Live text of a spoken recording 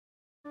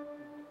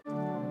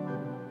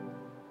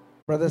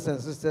Brothers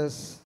and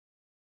sisters,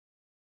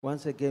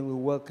 once again we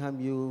welcome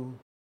you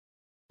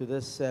to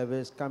this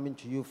service coming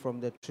to you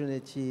from the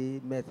Trinity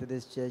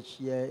Methodist Church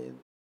here in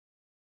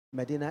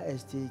Medina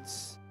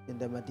Estates in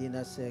the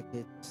Medina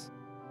Circuit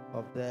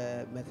of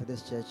the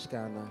Methodist Church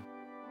Ghana.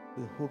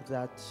 We hope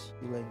that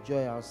you will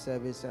enjoy our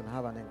service and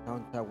have an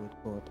encounter with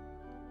God.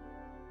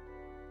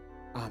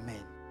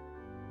 Amen.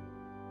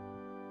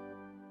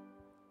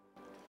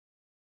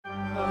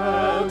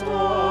 And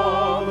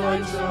all the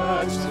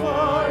church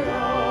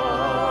triumphant,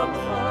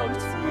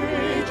 we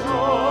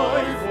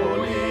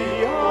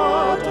joyfully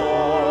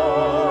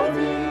adore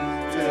thee,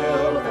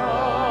 till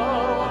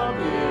thou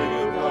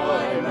amid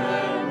thy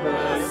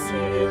members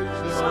sing,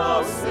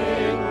 shall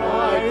sing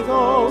like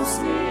those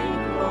in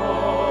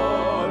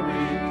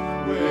glory.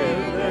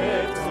 We'll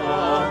lift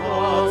our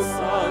hearts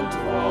and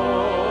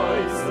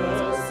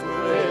voices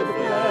with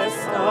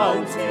blessed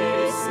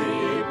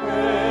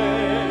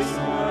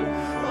anticipation,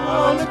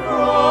 and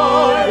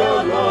cry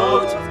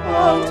aloud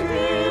and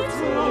give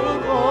to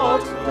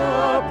God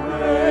the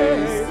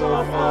praise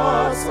of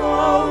our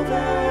salvation.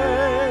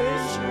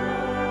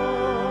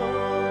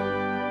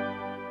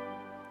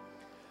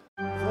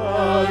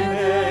 Thy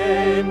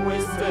name we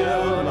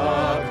still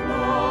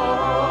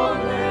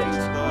acknowledge,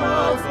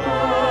 as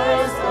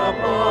first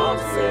above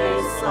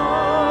says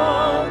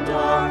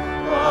asunder,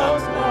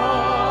 but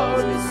now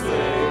we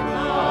sing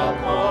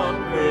upon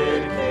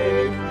great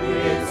King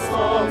in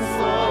songs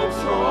of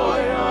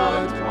joy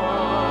and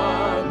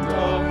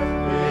wonder,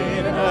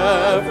 in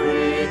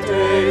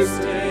everyday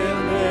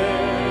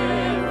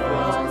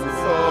deliverance,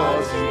 for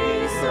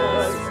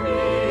Jesus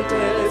we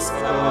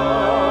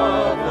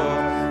discover.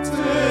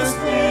 'Tis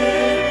He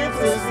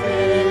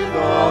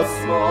that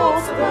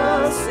smote the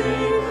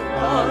sea,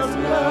 and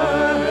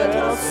led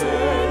us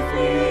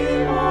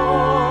safely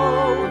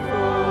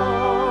over.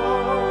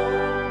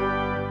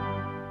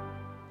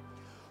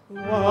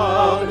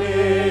 While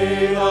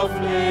the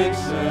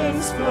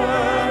afflictions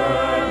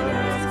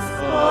furnace,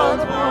 and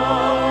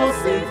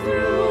passing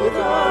through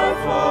the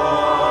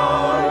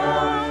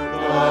fire,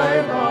 thy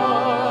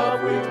love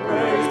with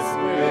grace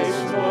which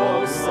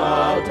knows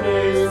our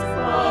days,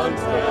 and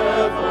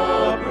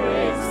ever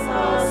brings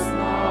us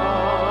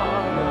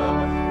nigher.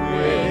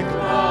 We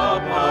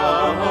clap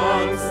our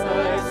hands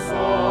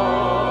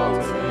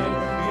exalting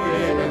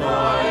in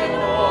thine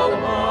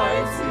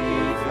almighty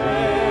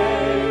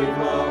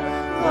favor.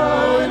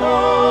 Thy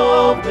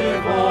love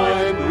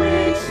divine,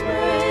 which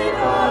made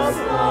us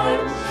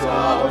thine,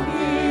 shall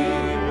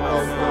keep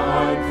us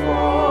thine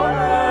forever.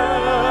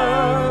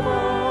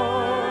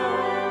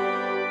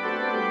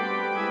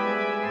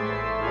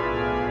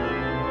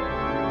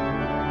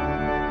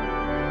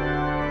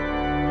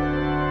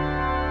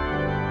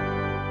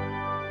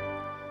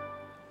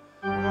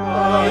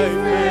 By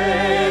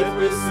faith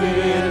we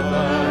see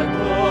the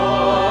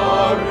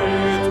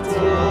glory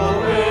to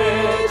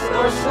which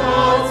the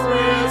shouts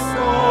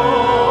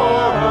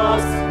restore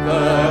us.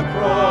 The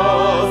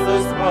cross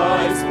is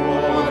Christ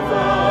forth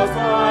as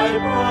thy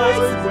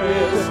prize,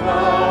 which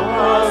thou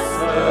hast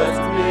set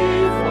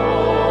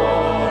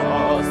before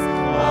us.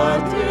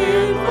 And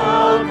if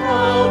thou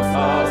count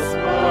us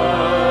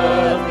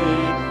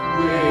worthy,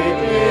 we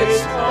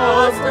each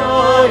as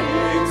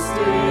dying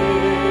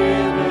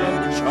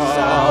Stephen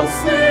shall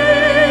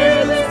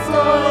sing the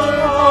song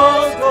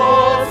of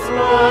God's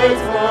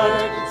right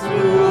hand to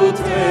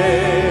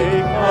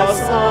take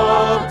us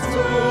up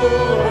to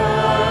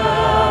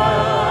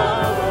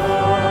heaven.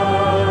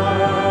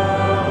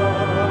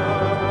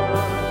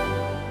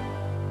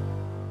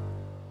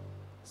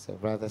 So,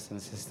 brothers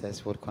and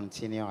sisters, we'll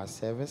continue our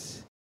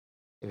service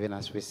even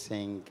as we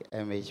sing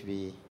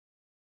MHB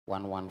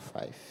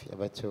 115.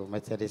 Yabato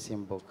Methodist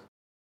Hymn Book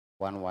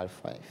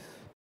 115.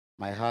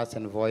 My heart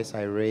and voice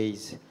I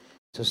raise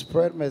to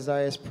spread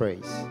Messiah's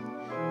praise.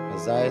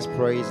 Messiah's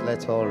praise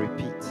let all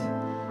repeat.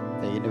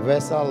 The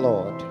universal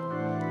Lord,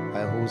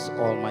 by whose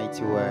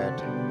almighty word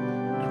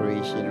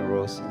creation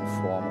rose in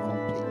form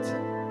complete.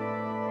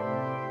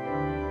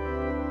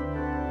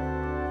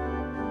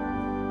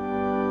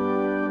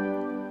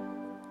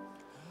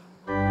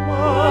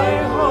 My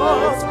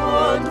heart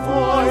and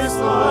voice I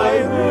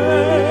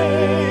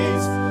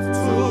raise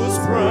to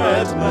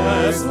spread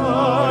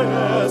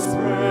Messiah's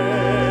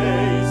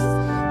praise.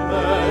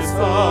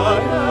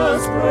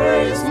 Messiah's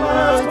praise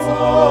let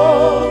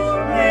all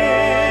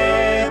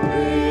repeat.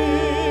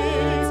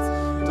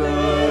 The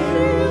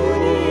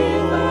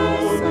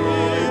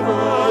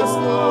universe, the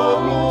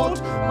Lord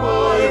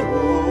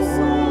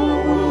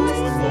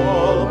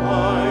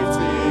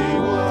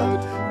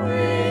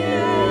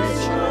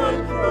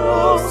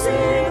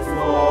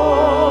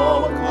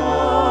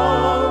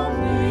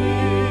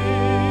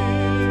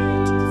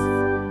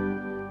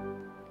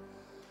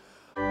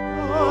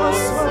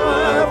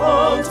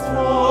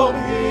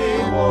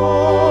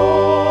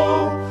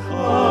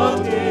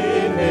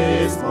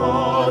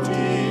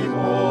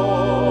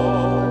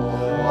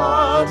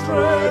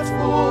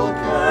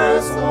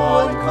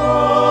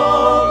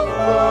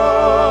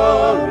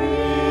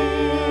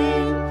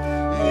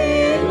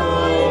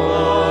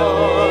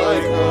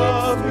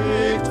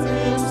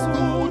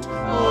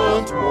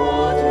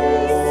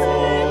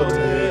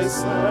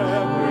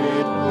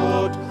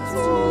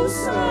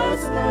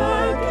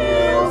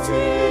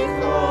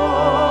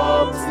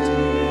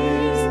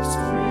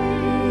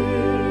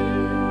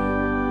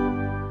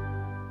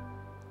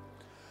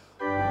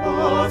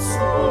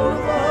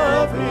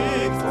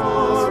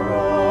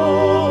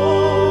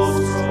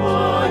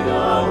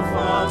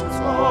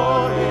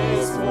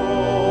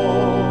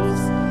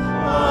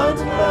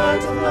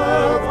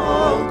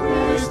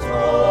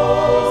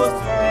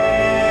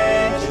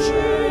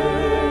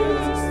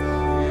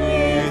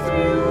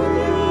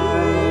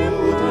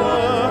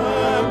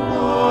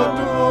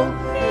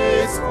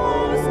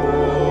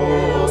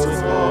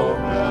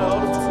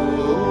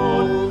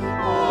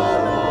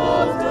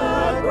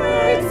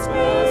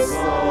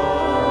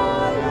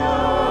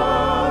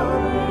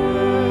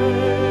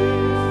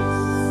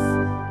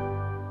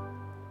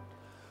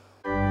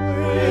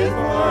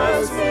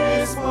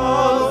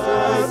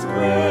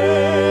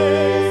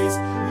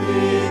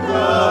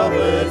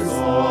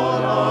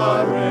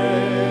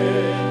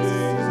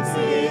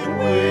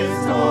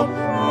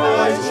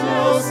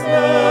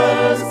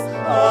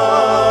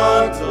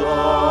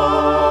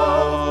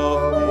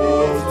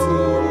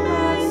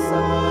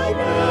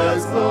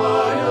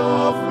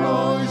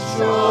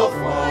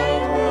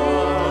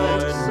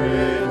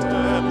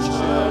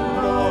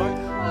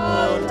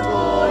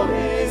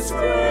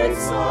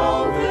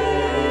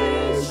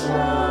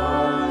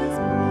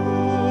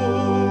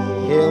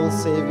Hail,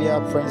 Savior,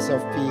 Prince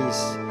of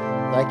Peace.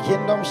 Thy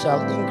kingdom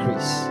shall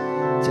increase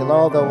till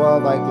all the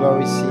world thy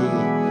glory see,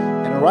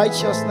 and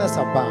righteousness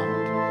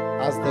abound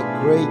as the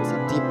great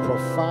deep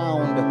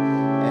profound,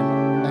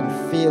 and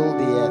fill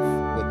the earth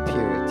with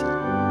purity.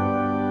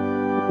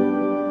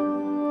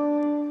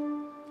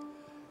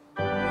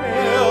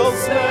 Hail,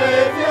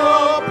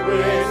 Savior,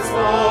 Prince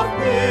of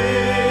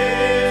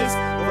Peace,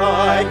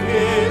 thy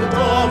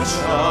kingdom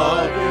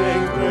shall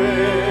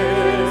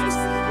increase,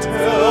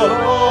 till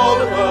all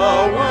the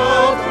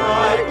world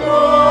thy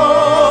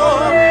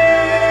glory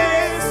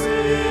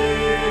see,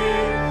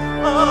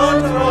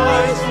 and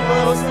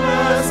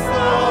righteousness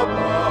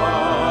abound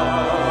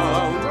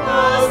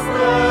as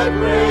the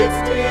great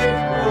deep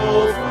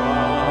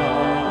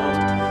profound,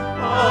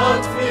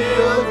 and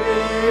fill the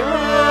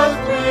earth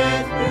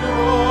with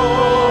purity.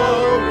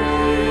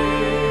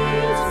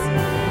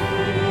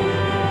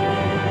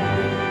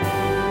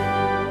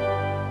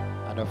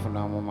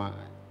 Adofuna mama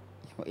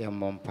ya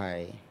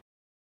mompai.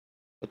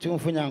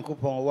 Otumfu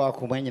Nyankopɔn wo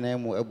akoma nyina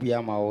mu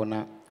abua ma wo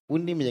na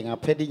wonnim yɛn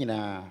apɛde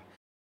nyina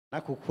na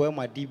kokoa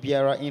ma di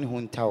biara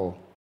inhunta wo.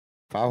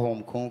 Fa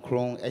hom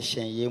konkron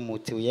ɛhyɛn yɛn mu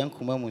te yɛn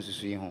koma mu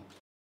susui ho.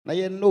 Na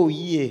yɛn no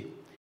yie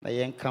na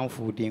yɛn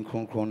kamfo din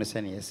konkron no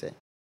sɛ ne yɛsɛ.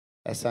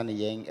 Ɛsa ne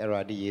yɛn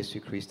Awurade Yesu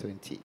Kristo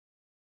nti.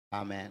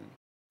 Amen.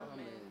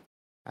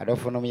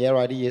 Adofuna yɛn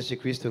Awurade Yesu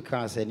Kristo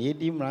kan sɛ ne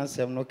yɛdi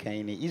mmaransɛm no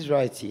kan ne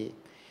Israel tie.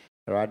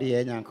 Awurade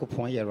yɛn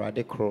Nyankopɔn yɛ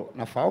Awurade koro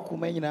na fa wo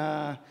koma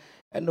nyina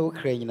ɛne wo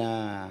kra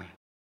nyinaa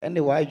ɛne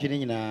w'adwene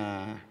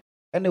nyinaa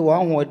ɛne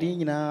w'ahoɔden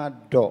nyinaa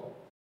dɔ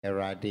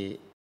Awurade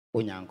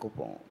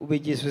Onyankopɔn.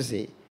 Wobɛgye so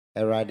sɛ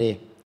Awurade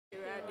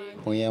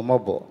hu yɛn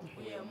mmɔbɔ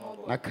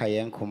na ka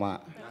yɛn koma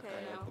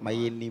ma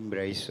yɛnni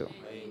mmara yi so.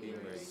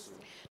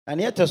 Na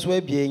ne ɛtɔ so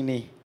abien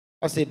ni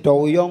ɔsɛ dɔ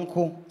wo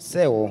yɔnko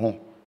sɛ wo ho.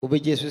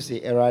 Wobɛgye so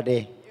sɛ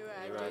Awurade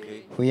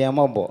hu yɛn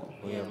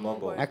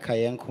mmɔbɔ na ka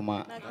yɛn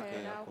koma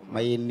ma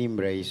yɛnni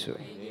mmara yi so.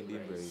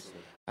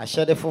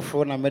 Ahyɛde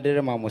foforɔ na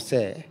medere ma mo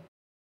sɛ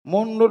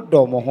monno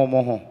dɔ mo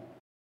ho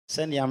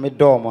sɛnea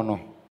medɔɔ mo no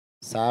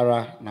saa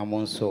ara na mo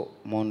nso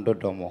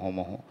mondodɔ mo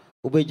ho.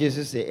 Wobɛgye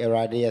so sɛ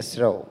Awurade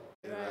yɛsrɛ wo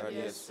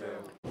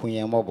hu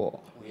yɛn mmɔbɔ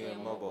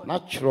na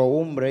twerɛ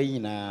wo mmara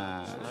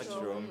nyinaa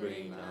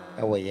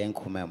ɛwɔ yɛn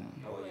koma mu.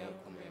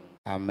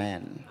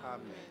 Amen.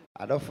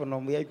 Adɔfo no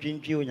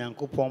yɛadwindwi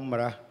Onyankopɔn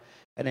mmara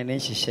ɛne ne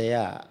nhyehyɛeɛ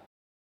a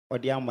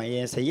ɔde ama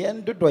yɛn sɛ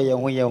yɛn dodɔ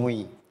yɛn ho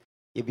yi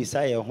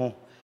yɛbisa yɛn ho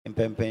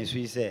mpɛmpɛnso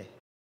yi sɛ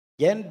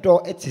yɛn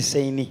dɔ ɛte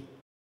sɛn ni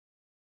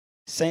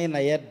sɛn na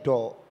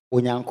yɛdɔ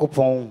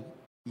Onyankopɔn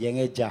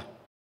yɛn agya.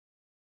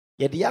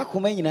 Yɛde yɛn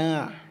akoma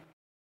nyinaa,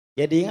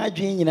 yɛde yɛn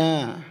adwene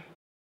nyinaa,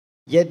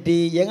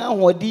 yɛde yɛn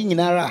ahoɔden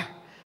nyinara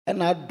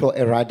ɛna adɔ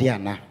Awurade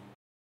ana.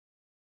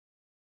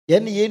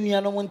 Yɛn ne yɛn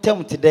nuanom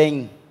ntam te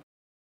dɛn.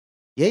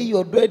 Yɛyi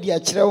ɔdɔ adi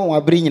akyerɛ wɔn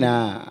abere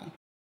nyinaa.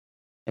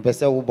 Ɛpɛ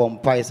sɛ wobɔ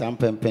mpae saa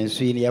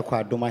mpɛmpɛnso yi ne yɛkɔ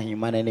adom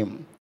ahemma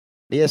n'anim.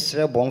 Na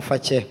yɛsrɛ bɔ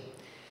mfakyɛ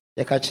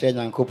yɛka kyerɛ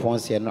Nyankopɔn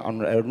sɛ no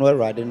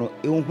Awurade no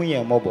ɛnhu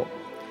yɛn mmɔbɔ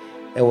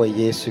ɛwɔ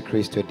Yesu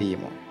Kristo din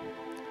mu.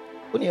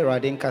 Wone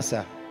Awurade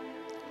nkasa.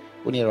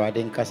 Wone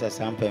Awurade nkasa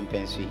saa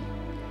mpɛmpɛnso yi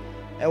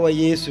ɛwɔ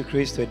Yesu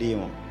Kristo din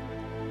mu.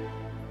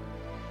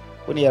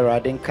 Wone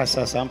Awurade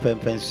nkasa saa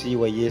mpɛmpɛnso yi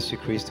wɔ Yesu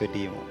Kristo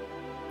din mu.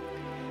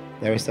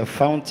 There is a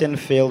fountain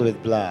filled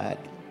with blood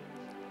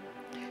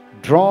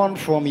drawn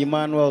from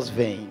Emmanuel's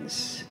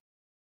veins.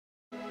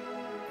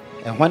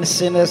 And when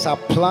sinners are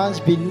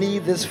plunged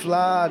beneath this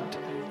flood,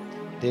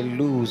 they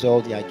lose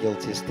all their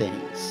guilty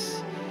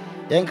stains.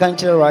 Yen kan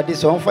kyerɛ Awurade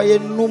sɛ ɔmfa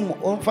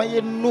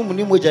yɛ num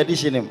ne mogya de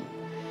hyɛ ne mu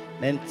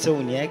na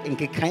ntew ne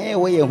nkekaeɛ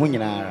ɛwɔ yɛn ho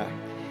nyinaa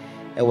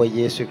ɛwɔ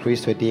Yesu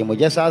Kristo din mu.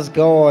 Just ask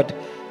God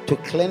to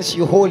cleanse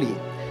you wholly,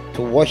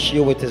 to wash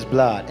you with his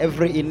blood,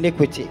 every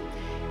iniquity,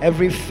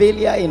 every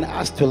failure in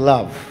us to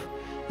love,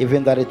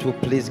 even that it will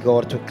please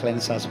God to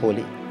cleanse us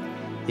wholly.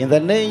 In the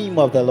name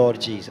of the Lord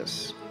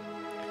Jesus,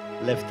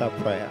 lift up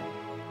prayer.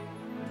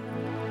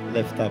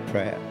 Lift up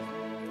prayer.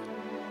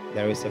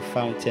 There is a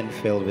fountain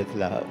filled with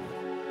love.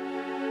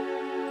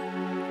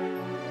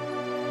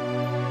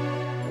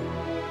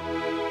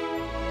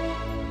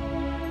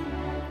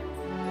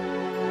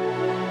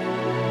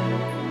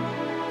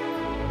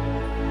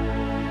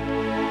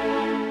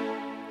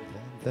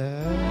 There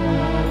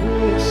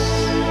is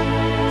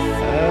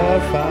a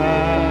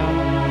fountain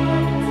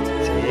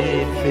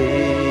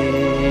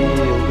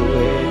filled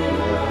with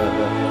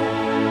love,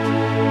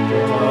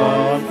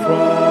 drawn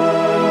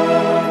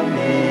from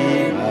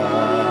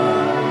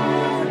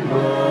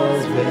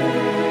Emmanuel's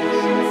veins.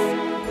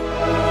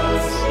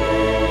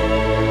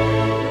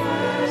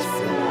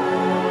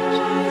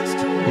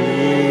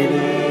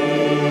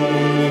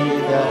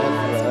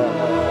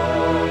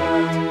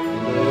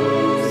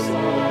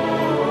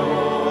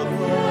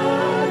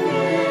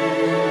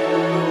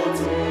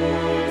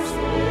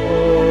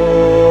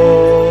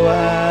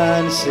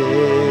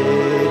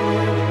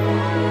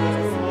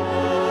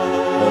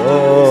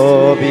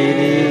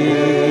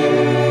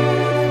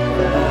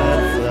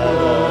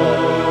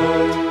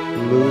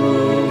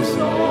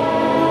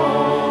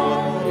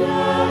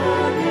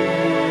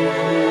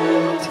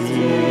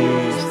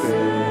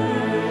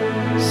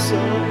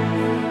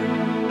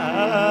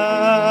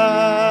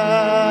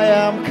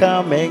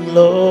 coming,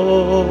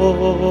 Lord.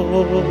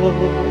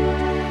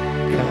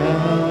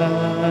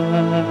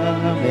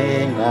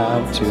 Coming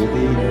now to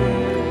thee.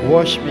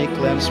 Wash me,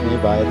 cleanse me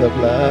by the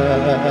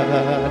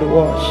blood.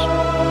 Wash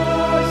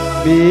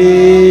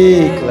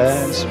me,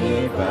 cleanse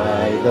me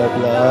by the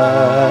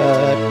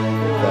blood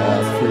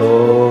that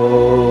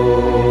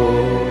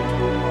flowed.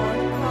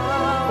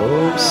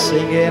 Oh,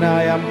 singing,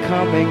 I am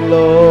coming,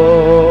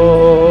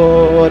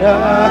 Lord. I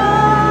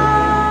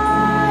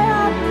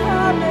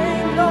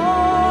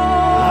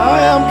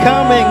am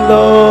coming,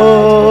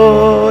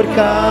 Lord.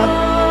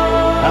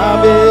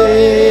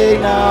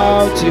 Coming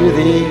now to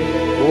thee.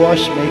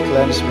 Wash me,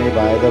 cleanse me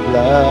by the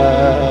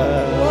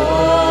blood.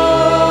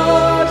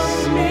 Wash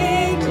me,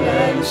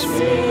 cleanse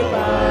me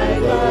by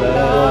the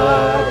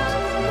blood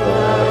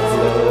that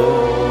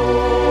flowed.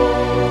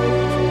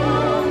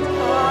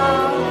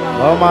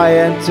 Oh, my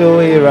ento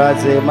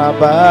iraze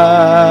maba,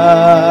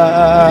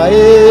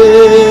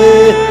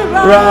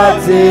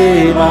 iraze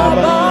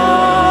maba,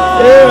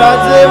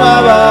 iraze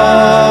maba.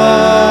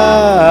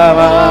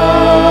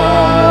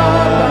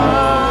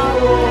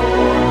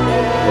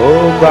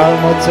 Oh,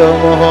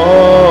 balmotomo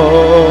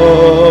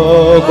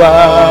ba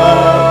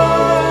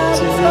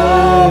to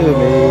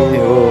me,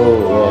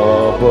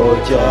 oh,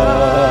 boja,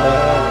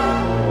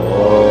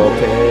 oh,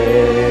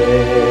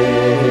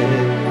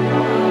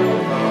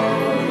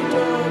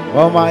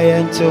 oh, my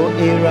ento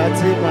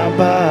irati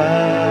maba,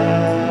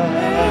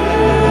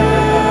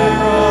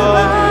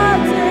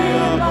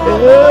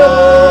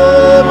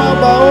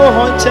 maba oh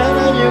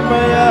honchana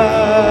nyumaya,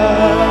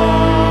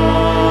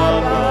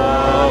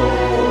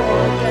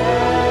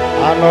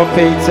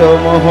 anopito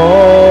moho,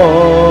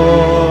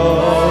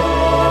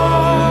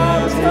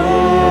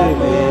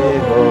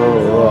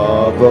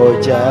 oh,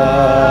 boja,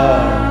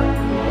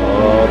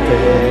 oh,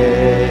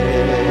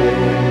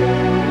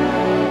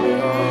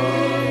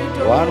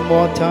 one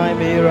more time,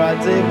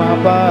 irati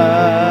maba,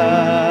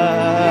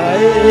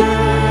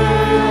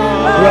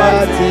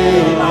 irati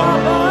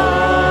maba,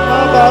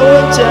 maba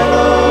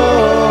unchano,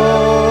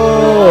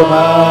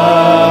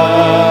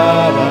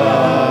 maba,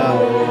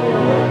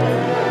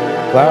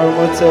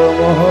 barmoto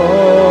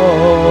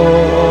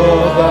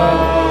mohoba,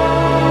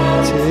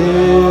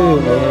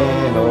 tume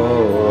ho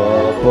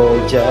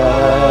boja,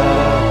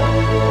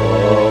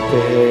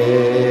 ope.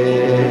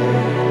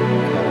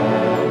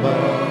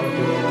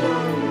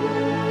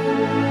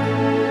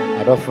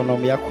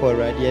 Adofonom yakɔ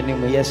radio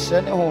anim yɛsɛ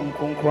ne hom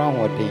konkro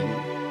ahoɔden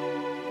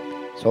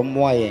so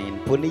mmoa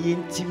yɛn mpo ne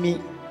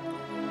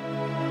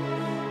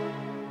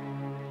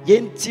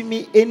yɛntimi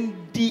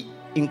endi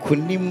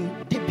nkonim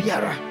de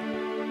biara.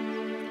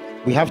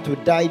 We have to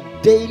die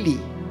daily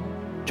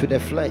to the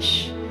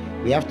flesh.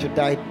 We have to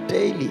die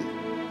daily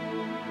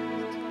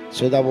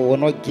so that we will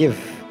not give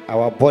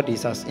our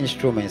bodies as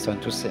instruments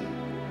unto sin.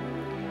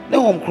 Ne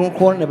hom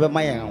konkro ne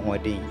bɛma yɛn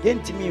ahoɔden.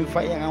 Yɛntimi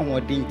mfa yɛn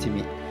ahoɔden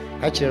ntimi.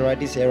 Actually,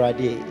 Radi say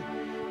Radi,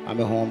 I'm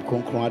a home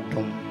concrete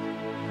dome.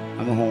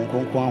 I'm a home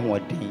concrete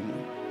hoarding.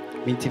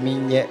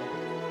 Mintimin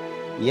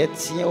yet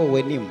see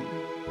over him.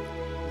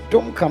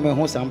 Don't come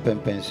home some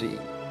pempensi.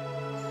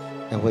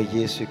 And where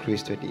Jesus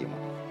Christ redeemer.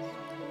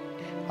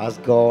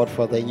 Ask God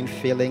for the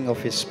infilling of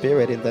His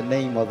Spirit in the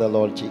name of the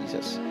Lord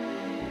Jesus,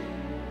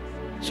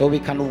 so we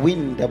can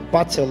win the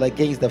battle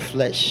against the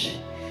flesh.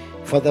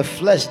 For the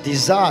flesh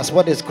desires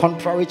what is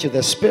contrary to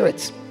the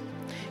Spirit,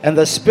 and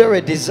the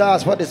Spirit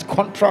desires what is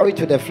contrary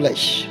to the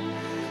flesh.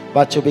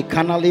 But to be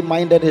carnally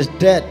minded is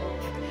death,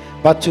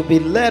 but to be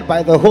led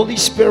by the Holy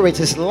Spirit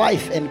is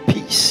life and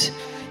peace.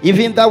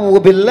 Even that we will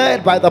be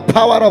led by the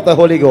power of the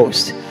Holy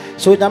Ghost.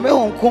 So nyame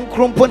hon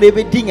konkron po na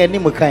ebedin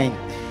anim kan.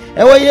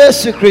 Ewa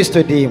Yesu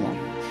Kristo dim.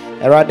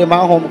 Erade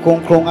ma hom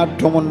konkron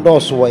adom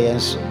ndos wo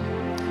yenso.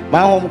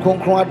 Ma hom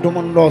konkron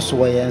adom ndos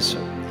wo yenso.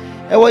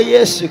 Ewa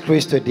Yesu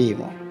Kristo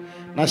dim.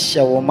 Na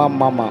hye wo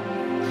mama.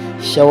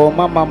 Hye wo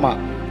mama.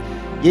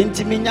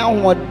 Yentimi nya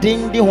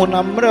hoden di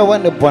honamre wa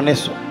ne bone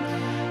so.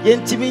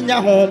 Yentimi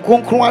nya hon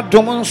konkron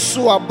adom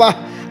nso aba.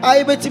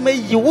 Ai betime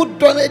yi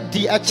wodo na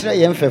di akire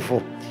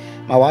yemfefo.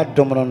 Ma wa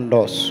adom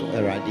ndos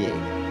erade.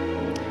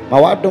 Ma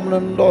wa adom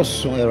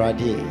ndos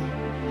erade.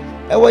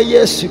 Ewa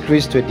Yesu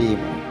Kristo dim.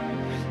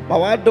 Ma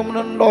wa adom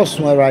ndos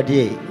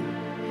erade.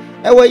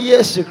 Ewa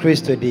Yesu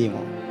Kristo dim.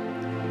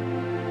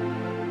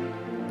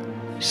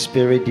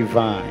 Spirit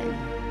divine,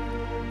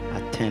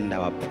 attend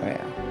our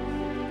prayer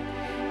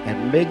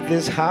and make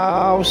this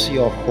house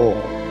your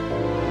home.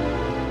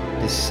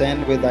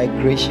 Descend with thy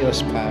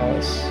gracious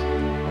powers.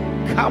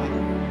 Come,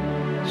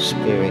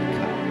 Spirit,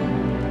 come.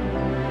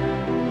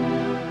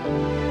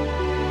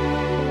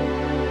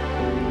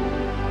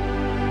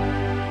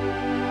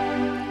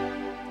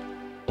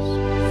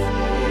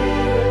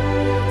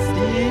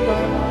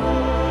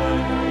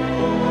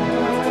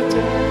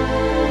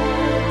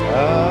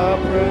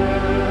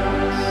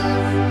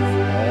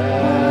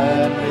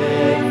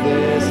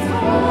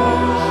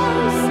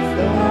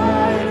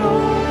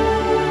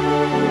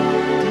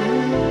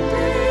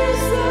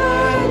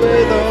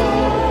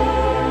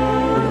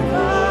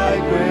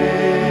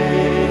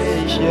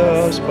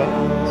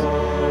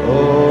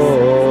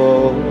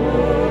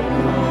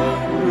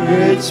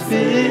 Great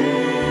Spirit,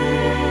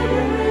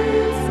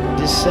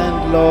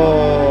 descend,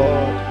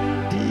 Lord,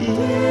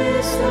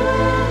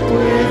 descend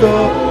with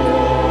all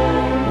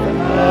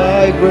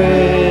thy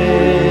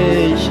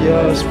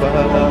gracious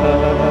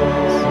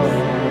powers.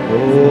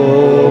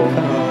 Oh,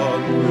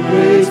 come,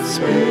 Great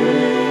Spirit.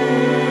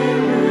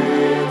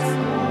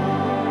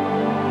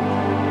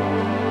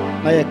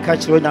 Na ye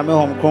catch when I'm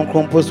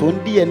home, post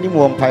one day and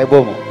one pie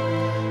bomb.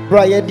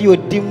 Brian, you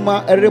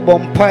dimma a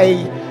ribbon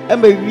pie,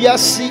 and we are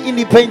see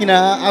independent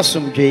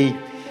asum jay.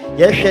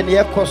 Yes, and ye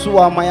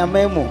Kosua, my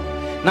memo.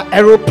 Now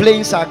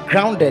aeroplanes are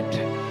grounded,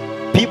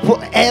 people,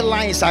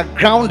 airlines are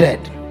grounded,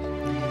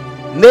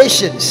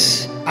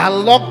 nations are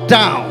locked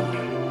down.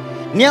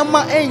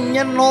 Nyama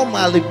enye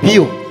normal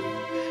view.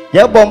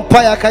 Ye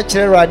bompire catch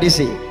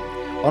radisi.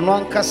 On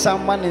one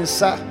casaman in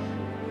sa.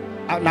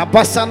 Na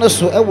basa no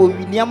so ewo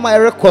niama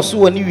erekoso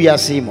woni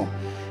wiase mo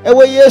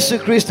ewo Yesu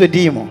Kristo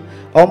di mo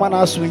o ma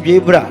na asundwe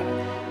bra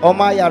o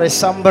ma yare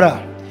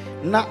sambra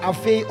na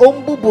afei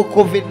ombubu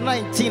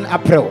COVID-19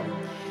 april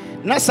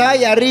na sa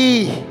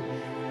yare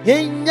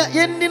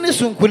yenni ne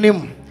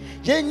sunkunim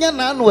yenya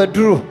na anu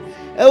aduru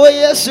ewo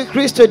Yesu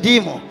Kristo di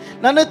mo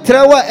na ne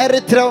trewa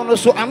eretrew no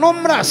so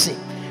anomrase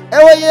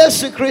ewo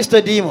Yesu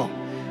Kristo di mo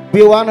bi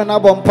wano na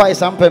bompai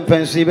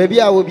sampempensu bebi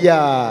a wo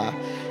bia.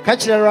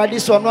 Catch the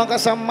radis on one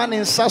some man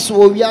in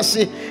Sasu. We are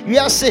see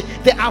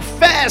the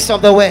affairs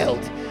of the world.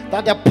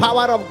 That the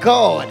power of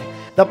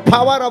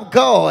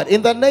God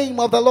in the name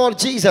of the Lord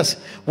Jesus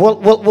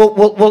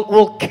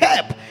will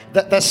keep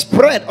the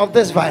spread of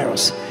this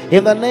virus.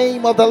 In the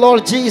name of the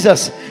Lord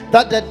Jesus,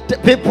 that the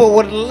people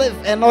would live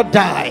and not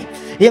die.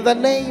 In the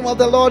name of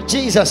the Lord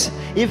Jesus,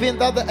 even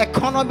that the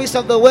economies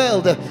of the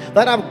world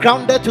that have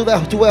grounded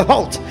to a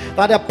halt,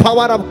 that the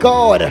power of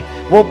God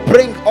will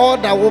bring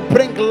order, will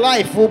bring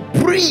life, will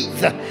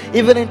breathe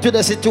even into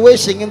the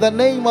situation. In the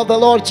name of the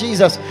Lord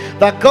Jesus,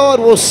 that God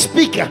will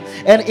speak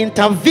and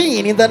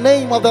intervene in the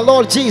name of the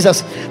Lord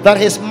Jesus, that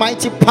his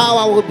mighty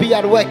power will be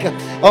at work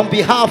on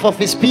behalf of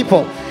his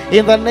people.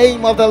 In the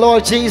name of the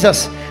Lord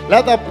Jesus,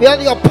 let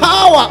your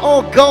power,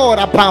 oh God,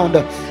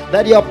 abound.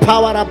 Let your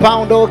power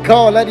abound, oh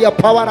God. Let your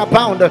power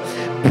abound.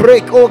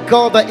 Break, oh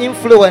God, the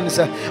influence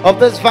of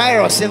this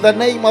virus in the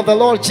name of the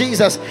Lord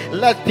Jesus.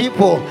 Let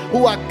people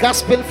who are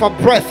gasping for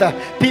breath,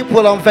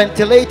 people on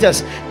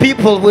ventilators,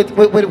 people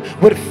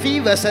with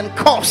fevers and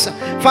coughs,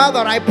 Father,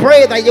 I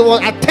pray that you will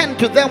attend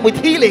to them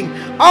with healing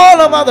all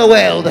over the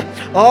world,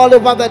 all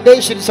over the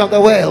nations of the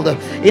world,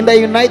 in the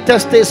United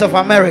States of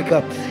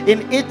America,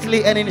 in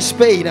Italy and in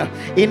Spain,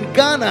 in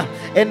Ghana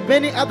and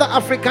many other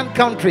African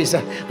countries,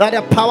 that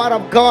the power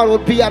of God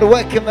would be at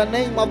work in the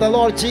name of the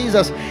Lord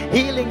Jesus,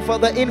 healing for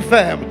the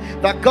infirm,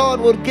 that God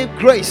would give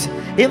grace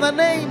in the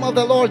name of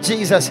the Lord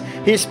Jesus.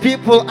 His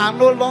people are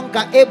no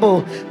longer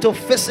able to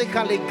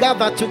physically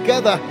gather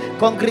together.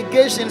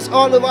 Congregations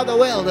all over the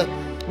world,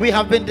 we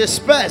have been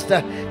dispersed.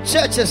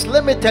 Churches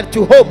limited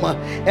to home,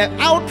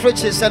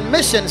 outreaches and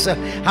missions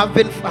have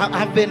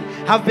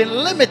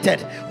been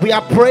limited. We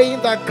are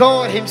praying that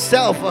God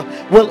himself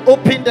will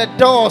open the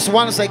doors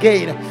once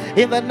again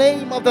in the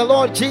name of the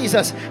Lord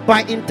Jesus,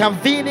 by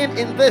intervening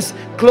in this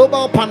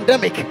global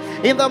pandemic.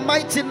 In the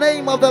mighty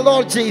name of the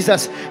Lord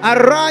Jesus,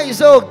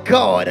 arise, oh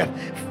God.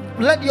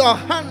 Let your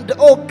hand,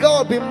 oh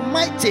God, be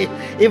mighty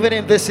even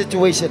in this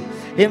situation,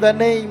 in the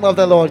name of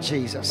the Lord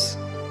Jesus.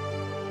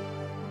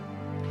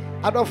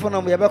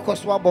 Adofono me be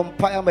so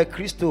abompaya ma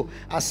Kristo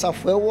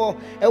asafo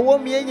ewo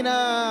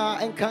mienina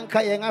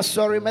enkanka yen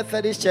asori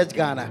Methodist Church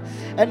Ghana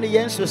and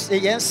yen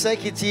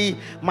circuit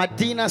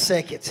Medina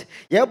circuit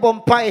ye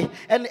bompai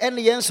and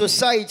yen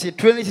society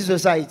Trinity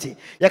Society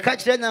ye ka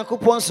kire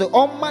Nyankopon so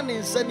omma ne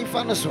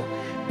nsanifa no so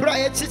bra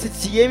ye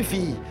tititi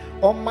yemfi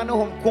omma ne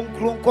hom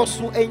konkron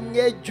koso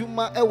enye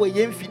adwuma ewo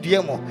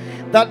yemfidue mo,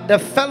 that the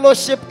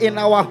fellowship in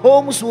our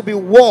homes will be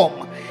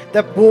warm,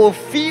 that we will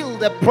feel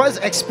the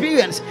present,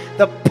 experience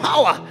the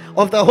power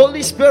of the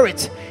Holy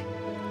Spirit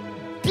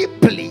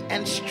deeply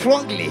and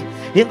strongly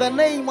in the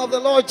name of the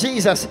Lord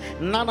Jesus.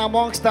 None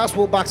amongst us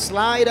will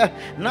backslide.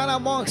 None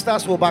amongst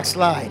us will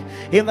backslide.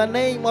 In the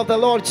name of the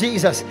Lord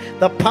Jesus,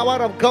 the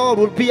power of God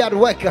will be at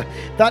work,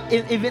 that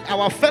in even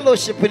our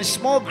fellowship in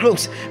small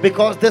groups,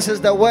 because this is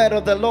the word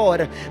of the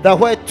Lord, that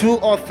where 2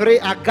 or 3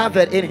 are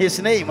gathered in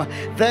his name,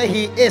 there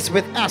he is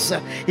with us.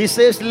 He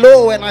says,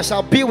 lo, and I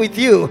shall be with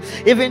you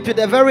even to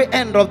the very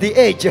end of the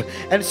age.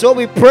 And so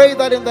we pray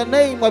that in the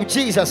name of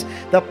Jesus,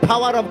 the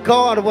power of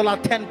God will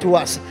attend to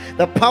us.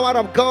 The power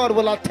of God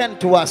will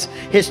attend to us.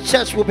 His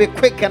church will be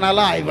quick and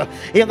alive.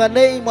 In the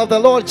name of the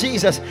Lord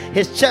Jesus,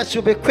 his church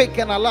will be quick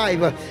and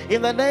alive.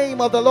 In the name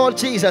of the Lord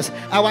Jesus,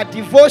 our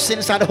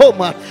devotions at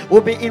home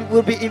will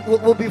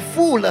be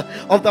full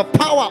of the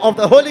power of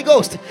the Holy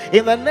Ghost.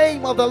 In the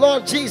name of the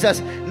Lord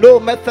Jesus, no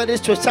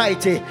Methodist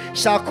society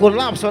shall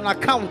collapse on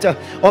account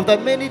of the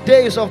many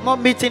days of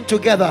not meeting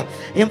together.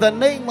 In the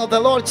name of the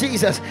Lord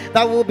Jesus,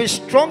 that will be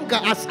stronger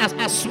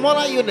as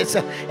smaller units,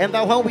 and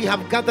that when we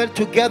have gathered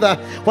together,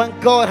 when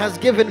God has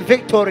given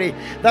victory,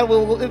 that we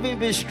will even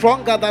be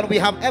stronger than we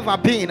have ever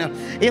been.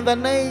 In the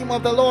name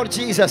of the Lord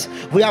Jesus,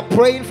 we are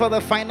praying for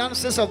the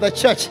finances of the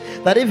church,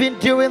 that even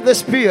during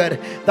this period,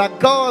 that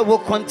God will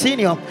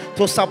continue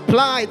to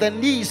supply the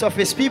needs of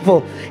his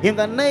people. In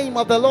the name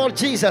of the Lord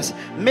Jesus,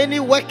 many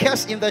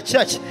workers in the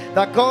church,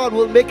 that God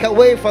will make a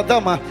way for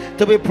them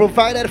to be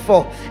provided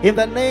for. In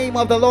the name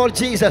of the Lord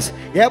Jesus,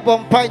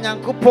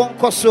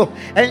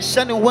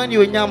 when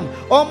you nyam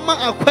oma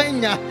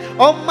akwenya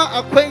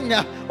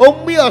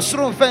omi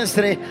osrum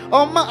fensre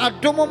oma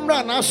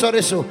adomumra na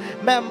sore so,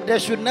 ma'am, there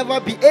should never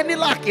be any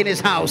lack in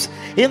his house.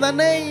 In the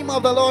name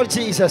of the Lord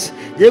Jesus,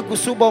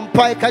 yegusu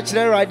bompai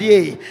kachire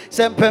radie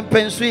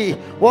sempempensui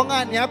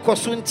wonga nya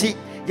kosunti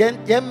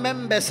yen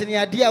members ni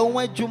ade a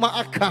won adwuma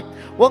aka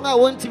won a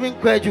won timi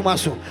nkwa adwuma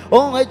so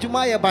won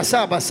adwuma ye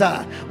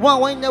basa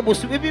won wanya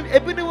bosu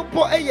ebinim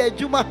po eye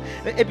adwuma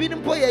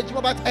ebinim po ye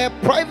adwuma, but a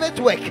private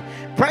work,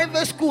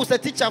 private schools, the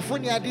teacher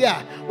funi ade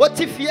a what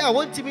if ya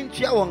won timi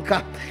ntua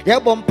wonka ye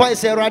bompa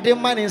se rade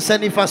man in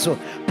sanifa so,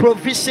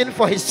 provision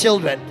for his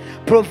children,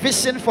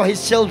 provision for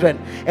his children.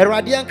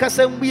 Erade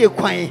ankasa mbie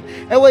kwan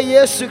ewe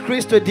Yesu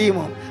Kristo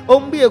dimo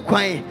ombie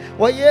kwan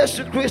wa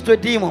Yesu Kristo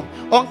dimo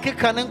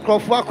onkeka ne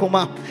nkrofo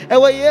akoma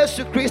ewe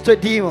Yesu Kristo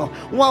dimo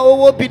wa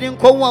wo bi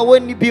nko wa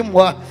woni bi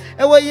mwa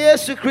ewe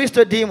Yesu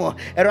Kristo dimo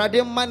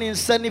erade man in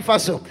sanifa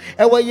so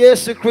ewe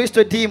Yesu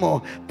Kristo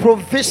dimo,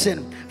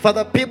 provision for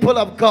the people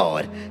of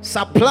God,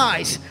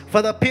 supplies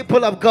for the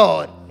people of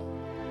God.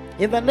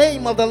 In the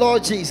name of the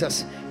Lord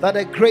Jesus, that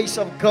the grace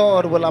of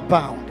God will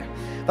abound,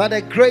 that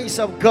the grace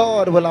of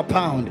God will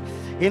abound.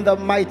 In the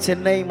mighty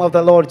name of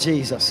the Lord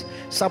Jesus,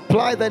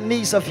 supply the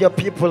needs of your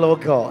people, oh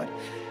God.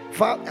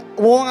 For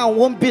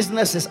one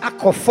businesses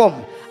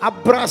akofom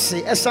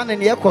abrasi esane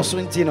ne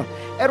ekosuntino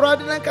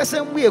erade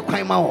nankasem wie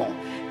kwan ma ho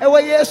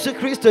ewe Yesu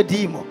Kristo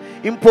dimo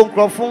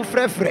imponkrofon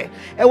frefre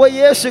ewe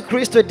Yesu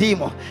Kristo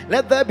dimo.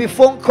 Let there be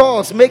phone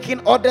calls making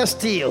orders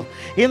still.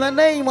 In the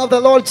name of the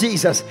Lord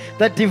Jesus,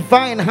 the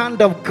divine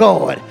hand of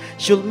God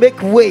should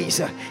make ways.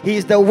 He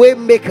is the way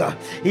maker,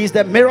 he is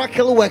the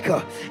miracle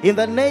worker. In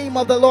the name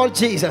of the Lord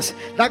Jesus,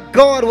 that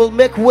God will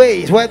make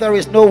ways where there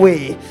is no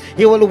way.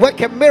 He will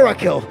work a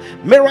miracle,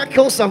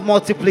 miracles of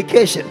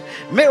multiplication,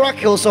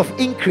 miracles of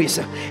increase.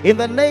 In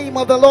the name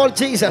of the Lord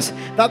Jesus,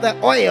 that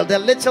the oil, the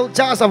little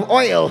jars of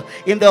oil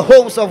in the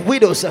homes of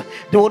widows,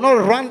 they will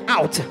not run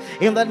out.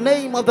 In the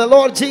name of the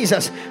Lord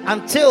Jesus,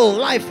 until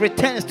life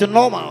returns to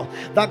normal,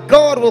 that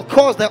God will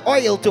cause the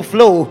oil to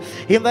flow.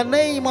 In the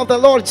name of the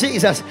Lord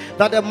Jesus,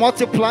 that the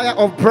multiplier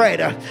of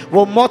bread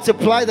will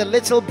multiply the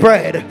little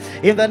bread.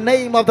 In the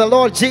name of the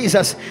Lord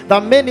Jesus,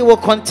 that many will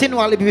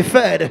continually be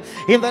fed.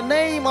 In the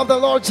name of the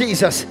Lord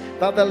Jesus,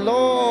 that the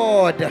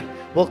Lord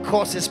will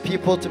cause his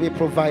people to be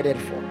provided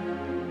for.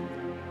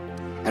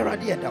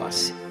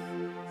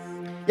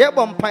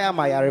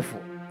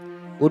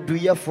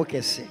 Oduya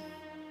focus.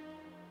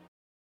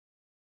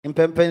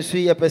 Impempensu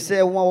ye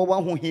pese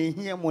won ho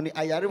hihia mu ni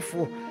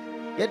ayarefo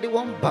ye de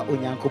won ba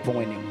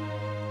onyankopon anim.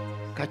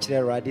 Ka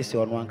kire rade se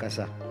ono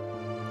ankasa.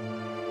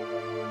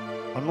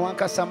 Ono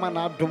ankasa ma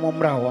na adom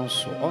mra won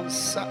so.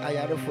 Onsa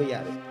ayarefo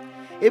yare.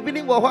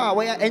 Ebini wo ho a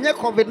wo ya enye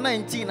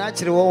COVID-19 na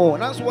kire wo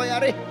nanso wo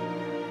yare.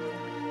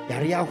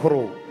 Yare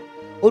ahoro.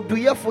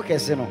 Oduya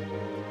focus no.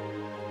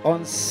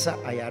 Onsa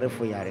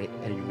ayarefo yare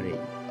enumre.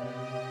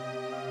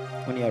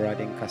 Oni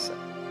arade nkasa.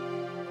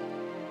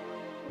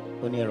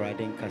 Oni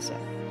riding kasa.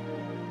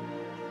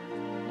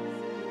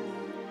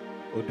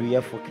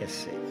 Oduya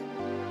focus.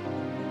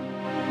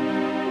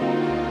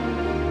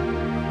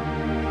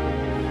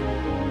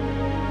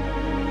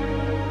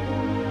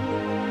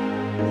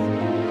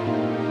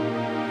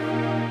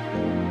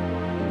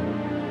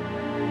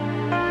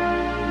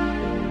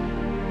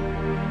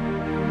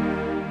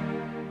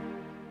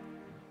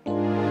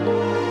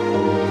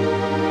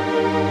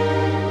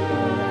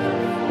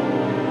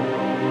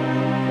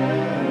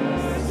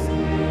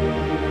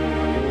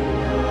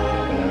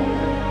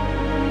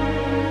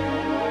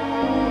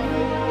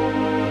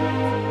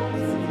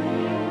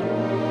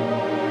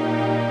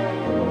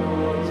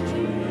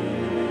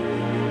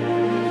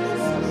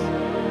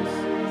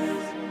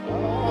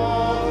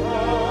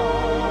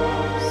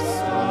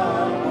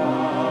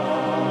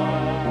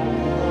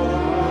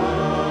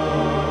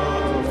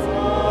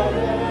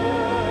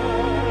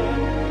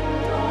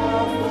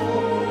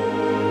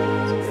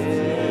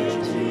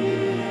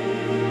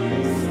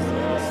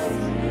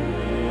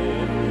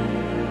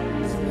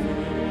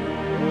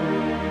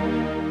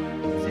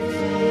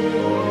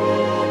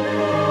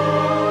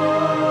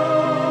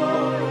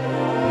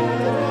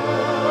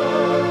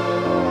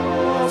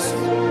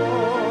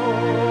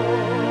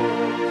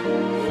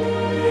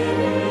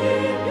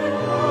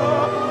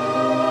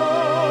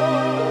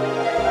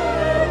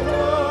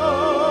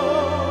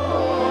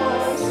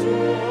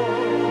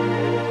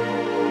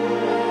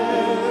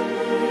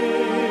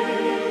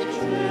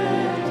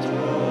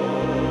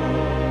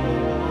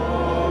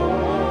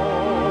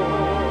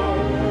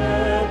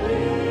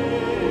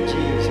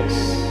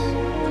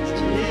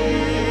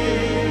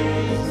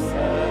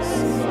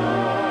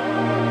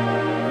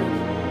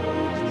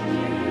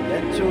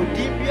 so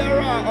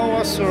dimbiara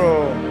awasoro.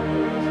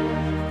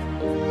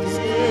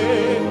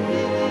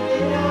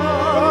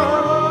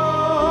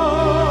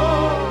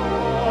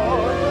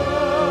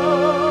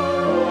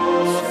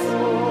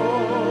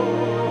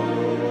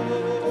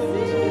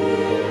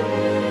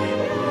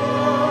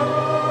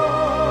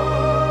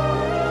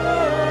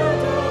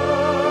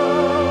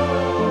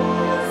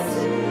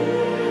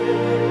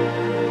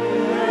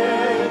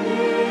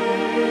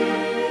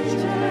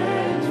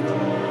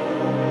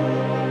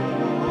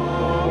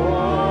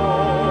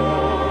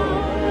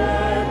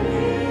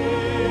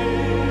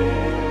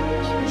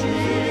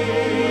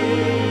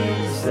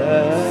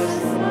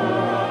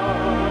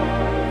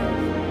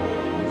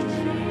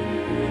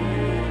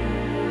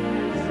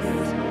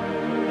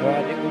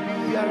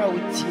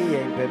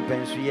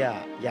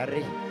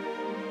 Yare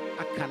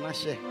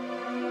akanashe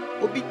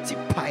obi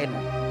tipae no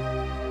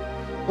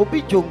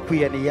obi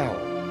jonkuye ne yawo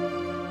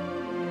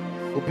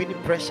obi ni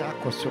pressure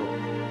akosoro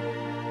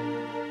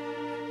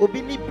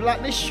obi ni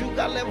blood ne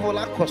sugar level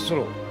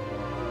akosoro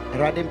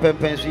erade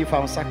mpempenso yi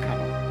fa nsaka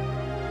no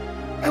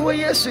ewe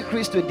Yesu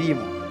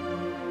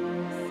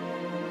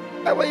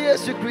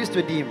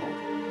Kristo dimo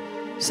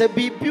se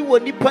bibi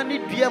woni pani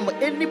duam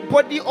any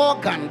body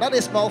organ that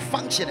is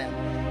malfunctioning,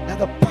 and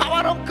the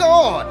power of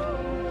God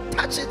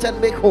touch it and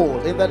make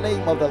whole in the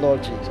name of the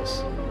Lord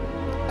Jesus.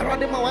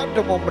 Around him, I want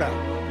to mumbra.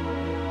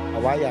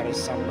 Awaya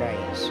is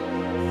sunrise.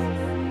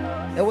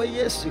 Ewe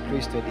Yesu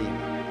Kristo dim.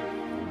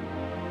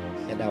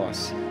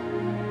 Yadawasi.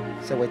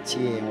 Se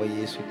watie ewe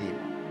Yesu dim.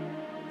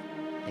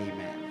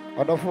 Amen.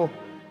 Odofo,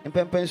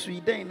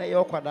 impempensu den na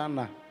yo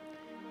kwadana.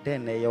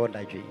 Den na yo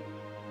dadwe.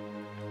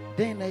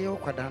 Den na yo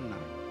kwadana.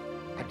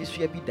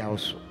 Adisua bi da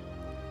so.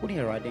 Uni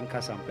erade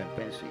nkasa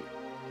impempensu.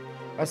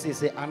 Ose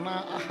se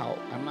ana ahaw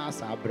ana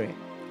sabre.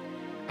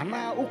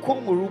 Ana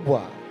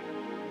ukomurubwa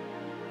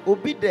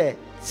obi de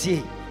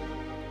tie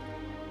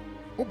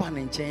oba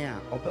ne nchen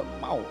a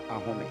obema wo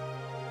ahome.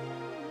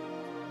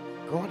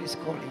 God is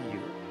calling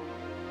you.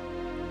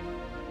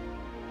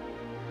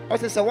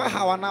 Ose se wa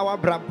hawa na wa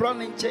brabro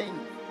ne nchen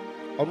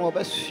ono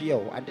obesua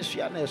wo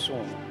adesua na eso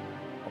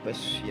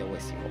obesua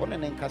wasi ono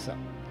ne nkasa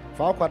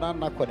fa akwada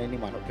na kɔ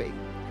n'anim anope.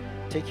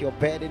 Take your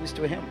burdens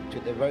to him, to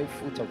the very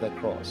foot of the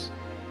cross.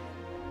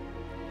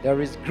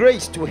 There is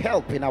grace to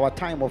help in our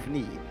time of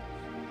need.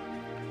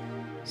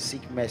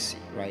 Seek mercy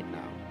right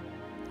now.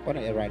 One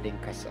erading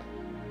kasa.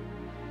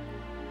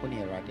 One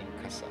erading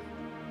kasa.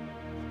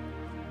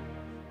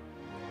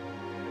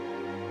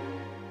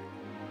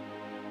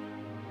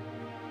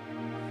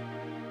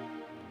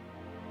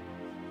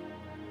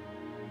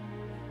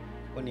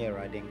 One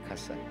erading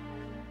kasa.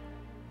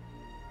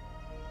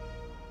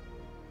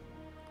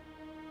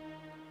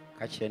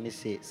 Catch any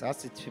say,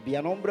 Sassi to be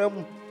an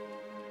umbrella.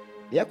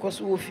 The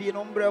echoes will feel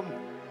an umbrella.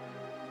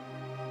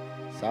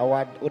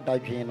 Sawad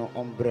Udajino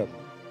umbrella.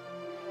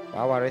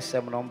 Our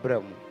resem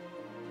umbrella.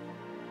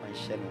 My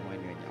shell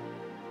when you know.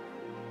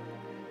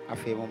 I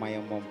favor my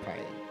own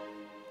mumpire.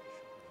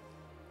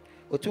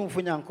 Otum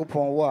Funyan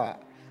coupon war.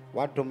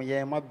 What do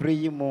me ma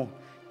brimo?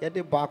 Yet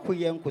the Baku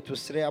yanko to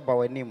stray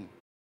about him.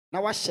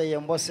 Now I say,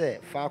 and was say,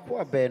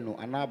 Fakua Benu,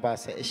 and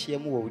Abasa, a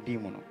shame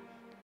demon.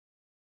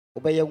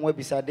 Obey young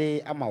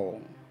webisade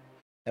amao.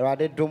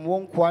 Erade dom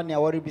won't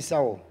quania worry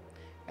bisaw,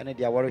 and a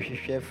dia worry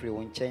share free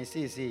when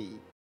chances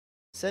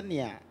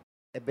Senia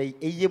a bay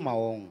a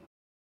yemaon,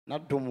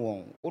 not dom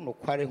won, no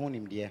quarry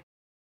honim dear.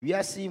 We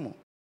are simo,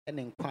 and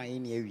inquire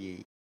in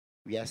ye.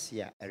 We are see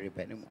a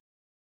rebenimo.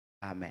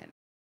 Amen.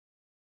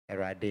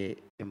 Erade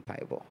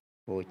impaibo.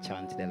 We'll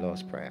chant the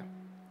Lord's Prayer.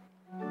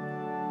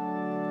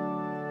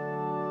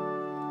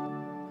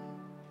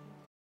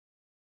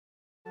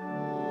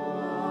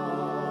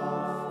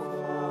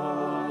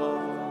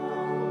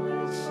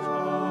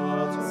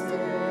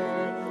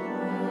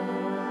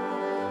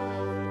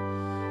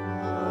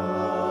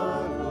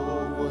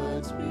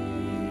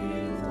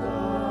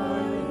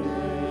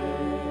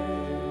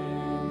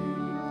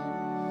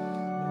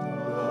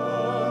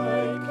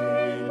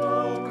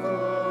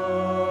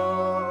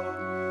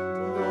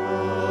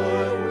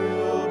 Thy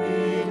will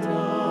be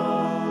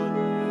done.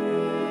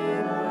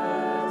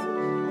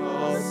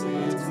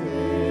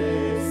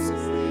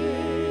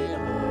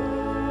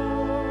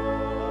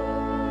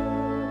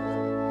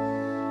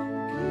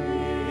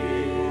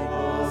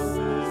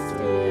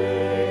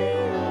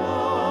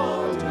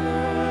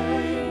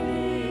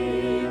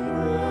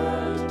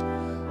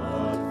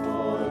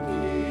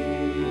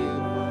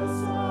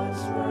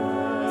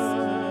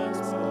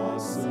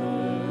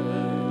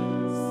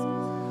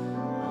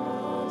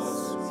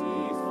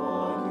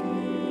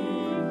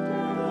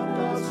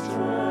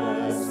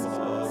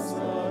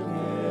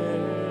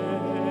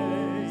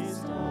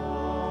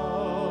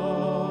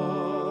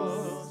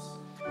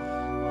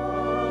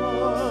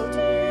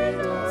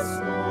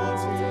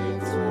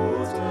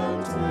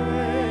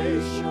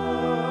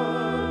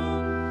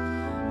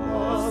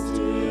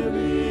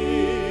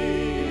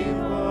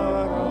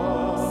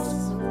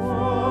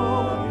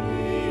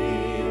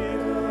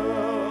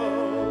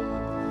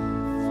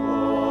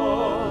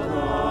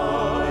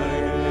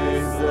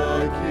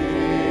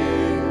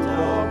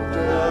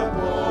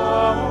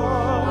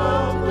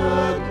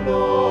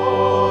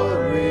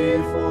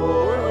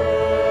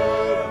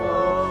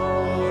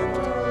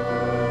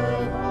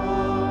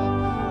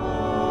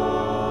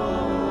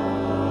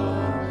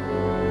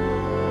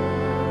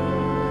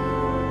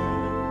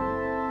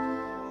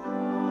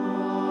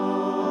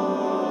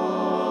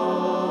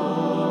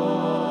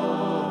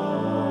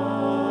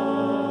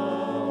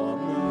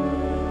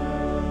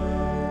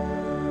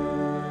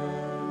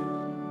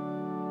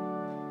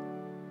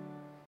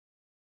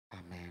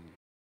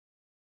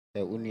 The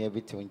unia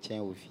bit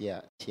unchen with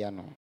ya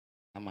chiano.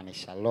 Amani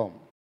shalom.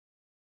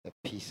 The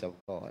peace of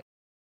God.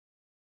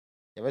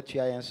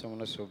 Ebetua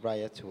yensono so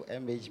braya to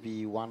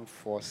MHB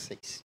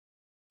 146.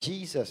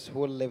 Jesus,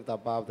 who lived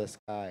above the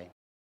sky,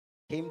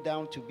 came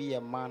down to be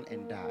a man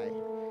and die.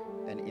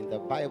 And in the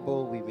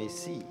Bible we may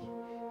see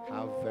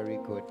how very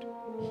good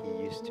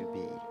he used to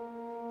be.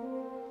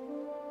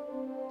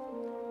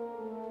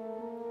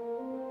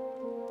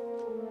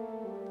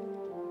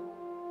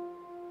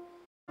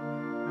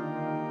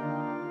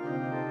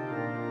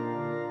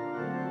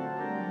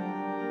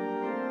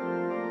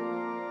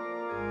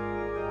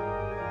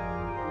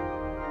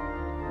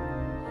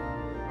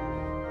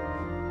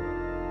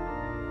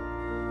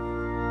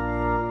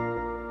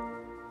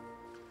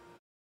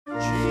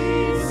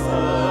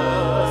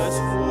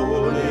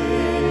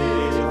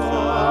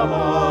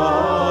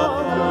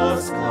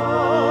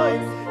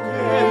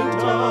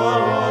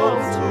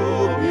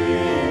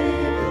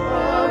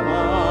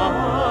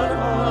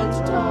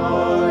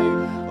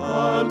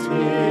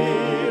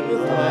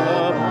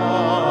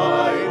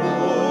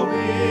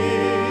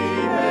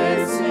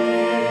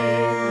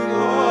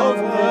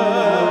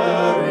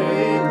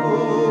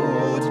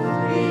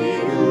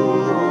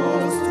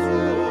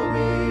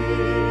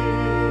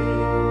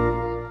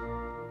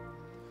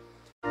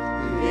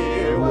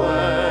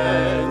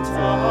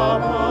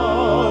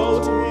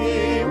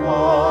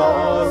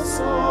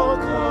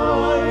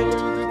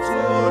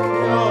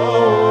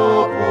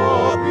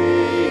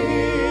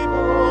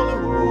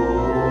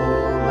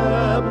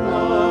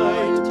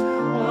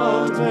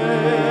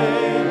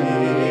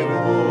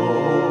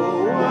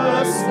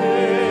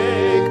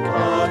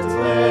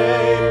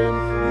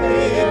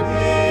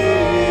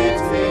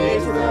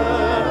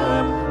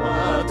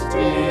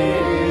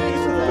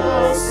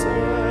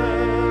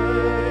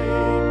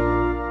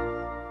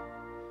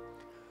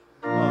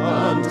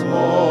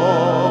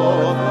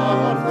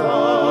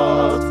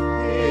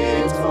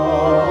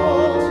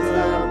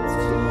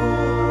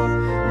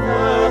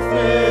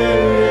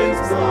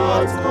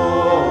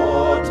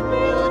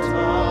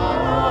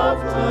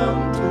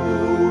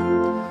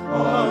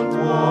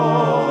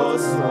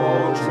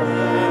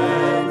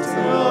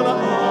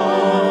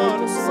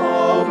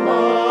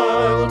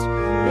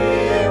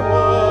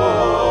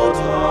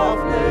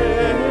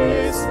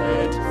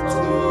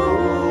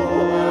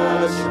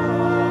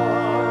 Says he came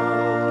from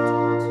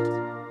heaven that we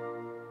might have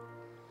our sins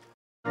forgiven.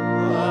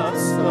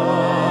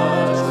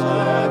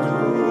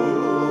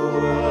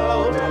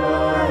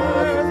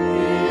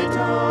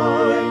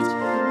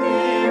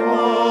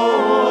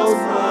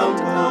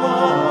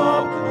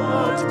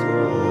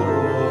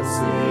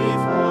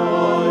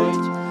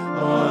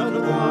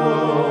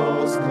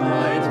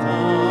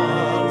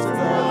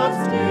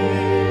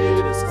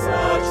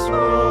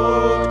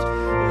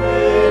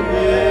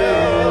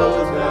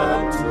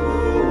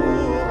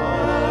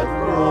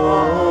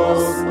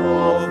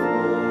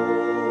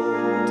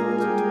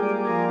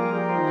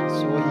 And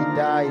so he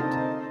died,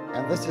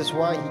 and this is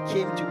why he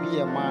came to be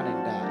a man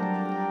and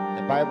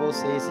die. The Bible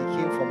says he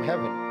came from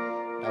heaven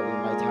that we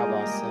might have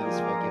our sins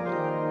forgiven.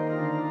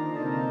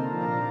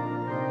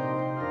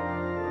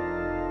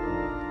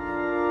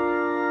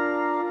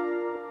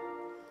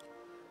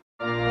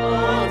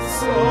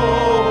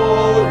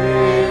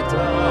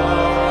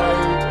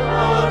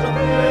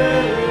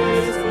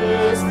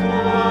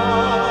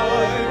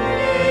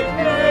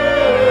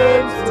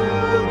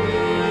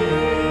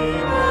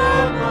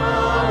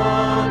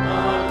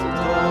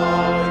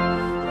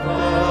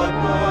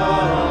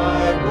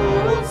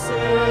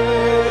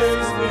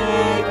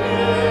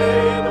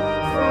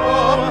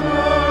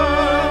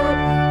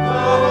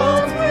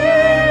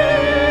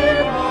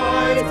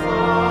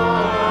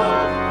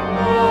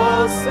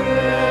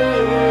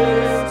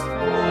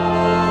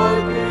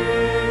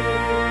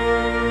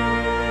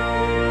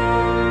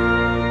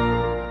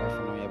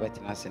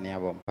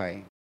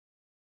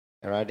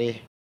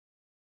 Erade,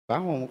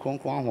 Bahom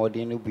Kronkron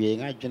holding no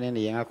being a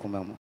journey in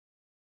Yakumam.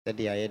 Said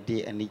the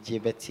idea and the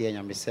Jibeti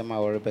and Yamisema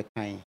or Rebecca,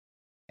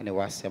 and it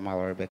was Sema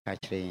or Rebecca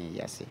train,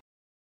 Yassi.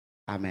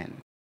 Amen.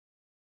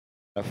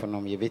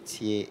 Raphanom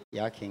Yabeti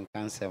Yakin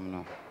Cancer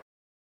no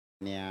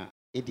near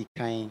Eddie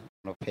Kine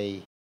no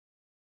pay.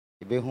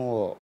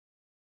 Ibeho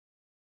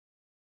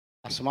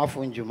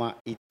Asomafo Juma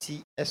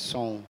iti a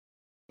song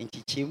in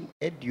Chichim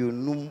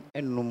Edunum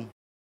enum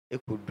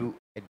ekudu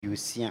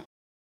edusia.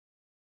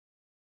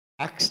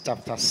 Acts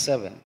chapter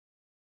 7.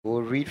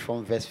 We'll read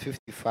from verse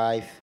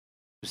 55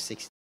 to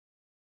 60.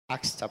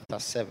 Acts chapter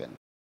 7,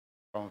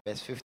 from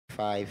verse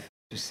 55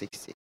 to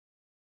 60.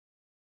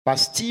 But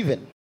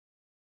Stephen,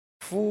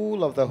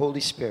 full of the Holy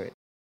Spirit,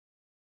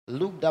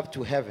 looked up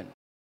to heaven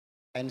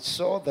and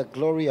saw the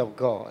glory of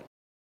God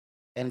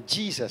and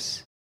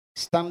Jesus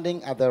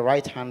standing at the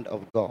right hand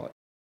of God.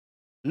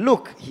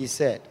 Look, he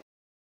said,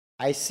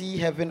 I see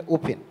heaven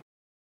open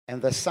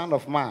and the Son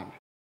of Man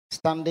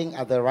standing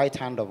at the right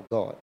hand of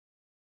God.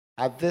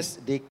 At this,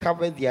 they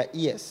covered their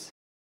ears,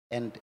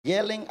 and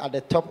yelling at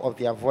the top of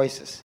their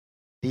voices,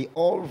 they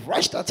all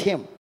rushed at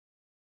him,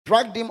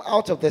 dragged him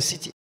out of the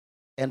city,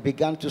 and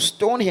began to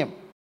stone him.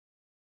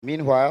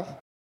 Meanwhile,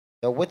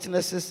 The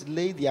witnesses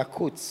laid their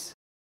coats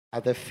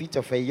at the feet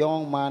of a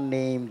young man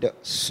named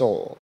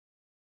Saul.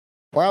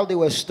 While they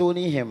were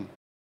stoning him,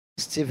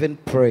 Stephen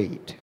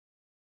prayed,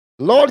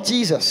 Lord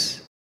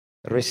Jesus,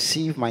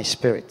 receive my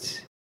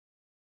spirit.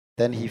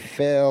 Then he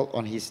fell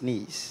on his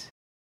knees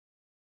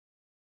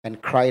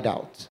and cried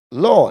out,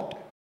 Lord,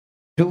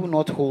 do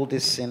not hold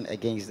this sin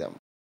against them.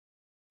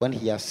 When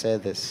he had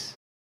said this,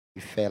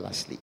 he fell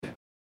asleep.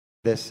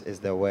 This is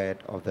the word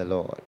of the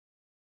Lord.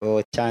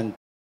 O chant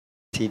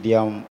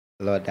Tidium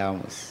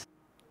Laudamus.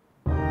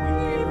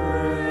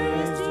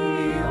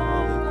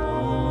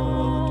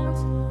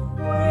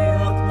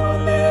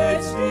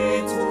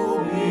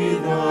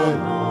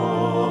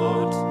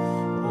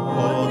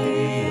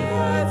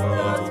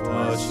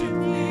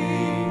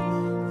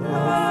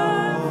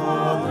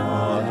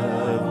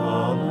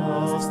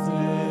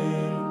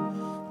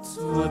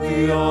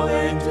 Your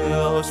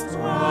angels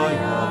cry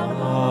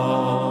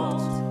aloud,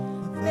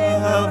 the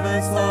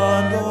heavens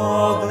and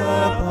all the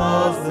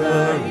powers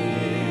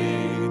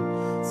therein,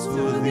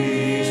 to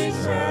thee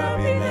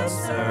cherubim and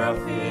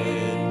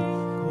seraphim,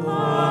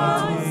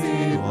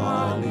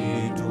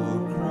 continually do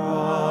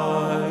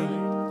cry,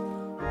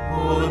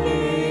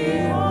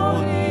 Holy,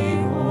 holy,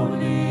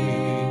 holy,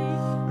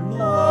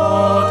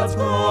 Lord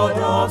God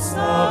of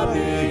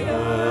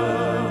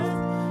Sabaoth,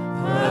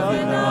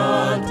 heaven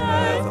and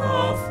earth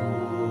are full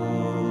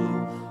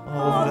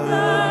of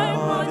the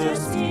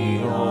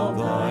majesty of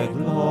thy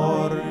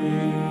glory.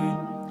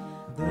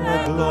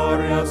 The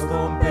glorious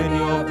company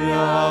of the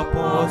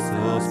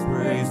apostles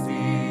praise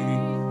thee.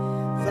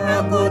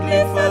 The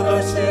goodly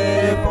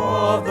fellowship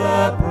of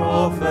the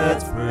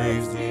prophets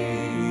praise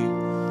thee.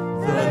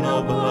 The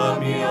noble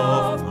army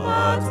of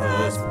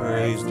martyrs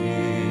praise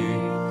thee.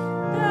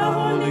 The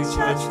holy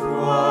church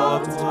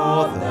throughout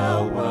all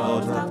the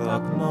world that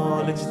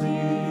acknowledge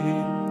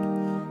thee.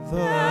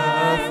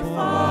 The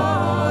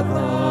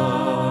Father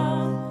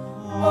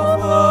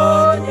of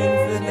an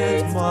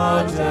infinite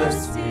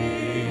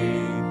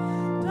majesty,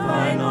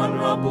 thine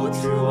honorable,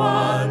 true,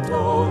 and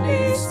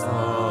holy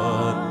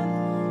Son,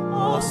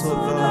 also the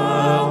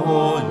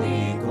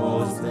Holy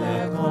Ghost,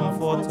 the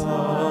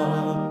Comforter.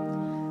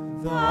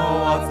 Thou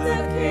art the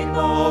King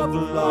of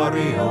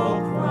glory, O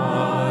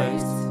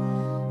Christ.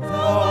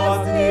 Thou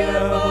art the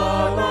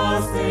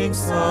everlasting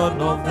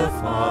Son of the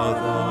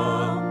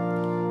Father.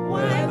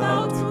 When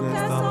thou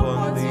tookest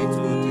upon thee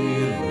to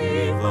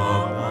deliver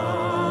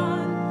man,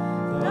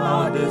 thou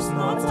didst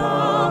not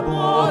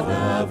abhor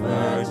the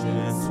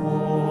Virgin's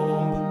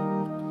womb.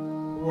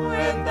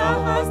 When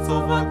thou hast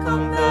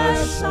overcome the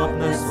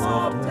sharpness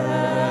of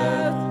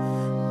death,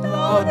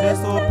 thou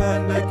didst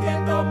open the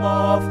kingdom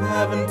of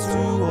heaven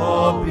to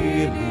all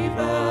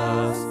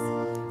believers.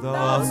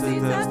 Thou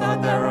sittest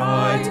at the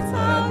right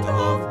hand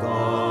of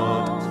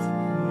God,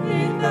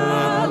 in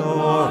the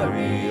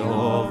glory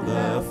of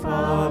the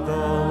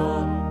Father.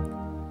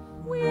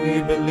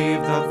 We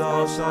believe that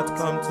thou shalt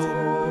come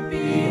to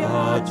be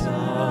our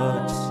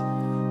judge.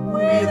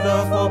 We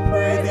therefore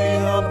pray thee,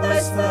 help thy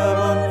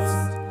servants,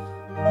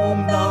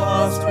 whom thou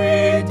hast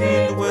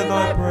redeemed with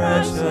thy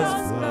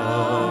precious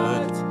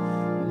blood.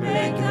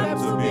 Make them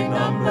to be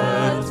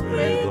numbered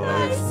with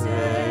thy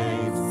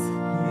saints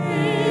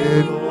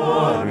in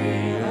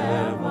glory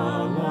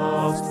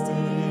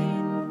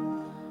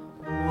everlasting.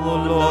 O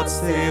Lord,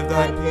 save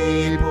thy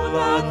people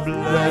and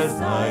bless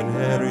thine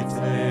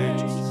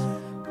heritage.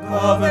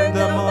 Govern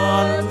them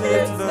and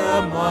lift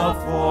them up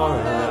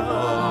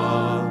forever.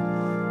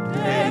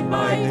 Day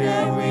by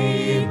day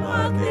we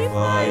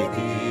magnify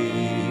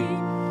thee,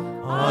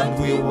 and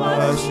we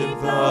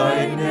worship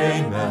thy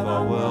name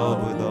ever world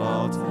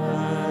without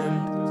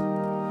end.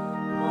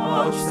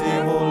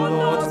 Vouchsafe, O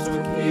Lord, to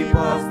keep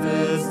us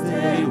this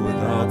day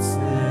without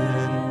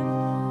sin.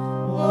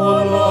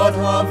 O Lord,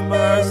 have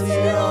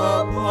mercy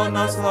upon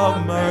us,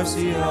 have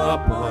mercy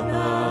upon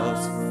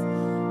us.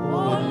 O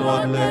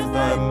Lord, let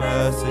thy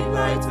mercy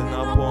lighten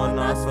upon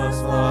us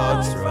as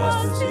our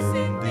trust is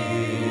in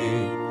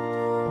thee.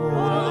 O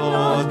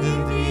Lord,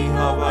 in thee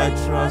have I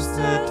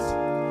trusted.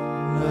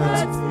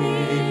 Let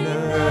me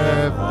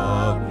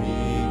never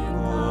be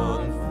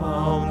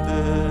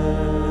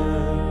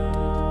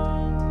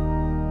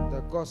confounded.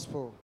 The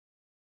Gospel.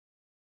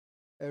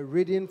 A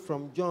reading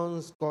from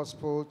John's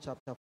Gospel,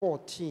 chapter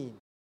 14,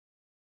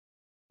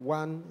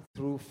 1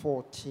 through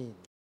 14.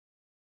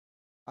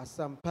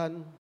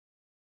 Asampan,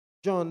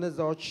 John is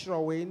our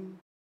showing,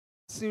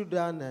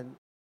 Sildan and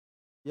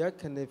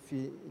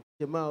Yakanafi,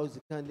 Jemaus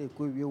can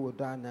equip with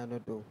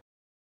Danado.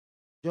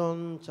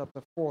 John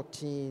chapter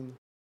 14,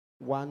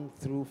 1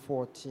 through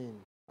 14.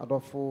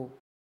 Adolfo,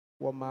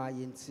 Wama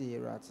Yinsi,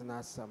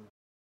 Ratanasam.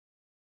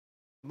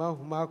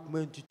 Mahumak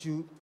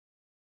Mentutu.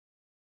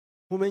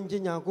 Humenji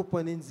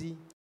Yankuponenzi,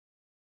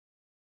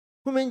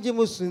 Humenji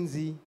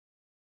Musunzi,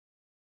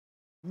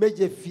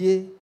 Major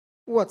Fie,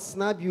 what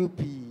snap you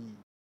pee?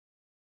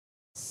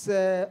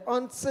 Sir,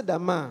 on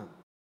Sedama,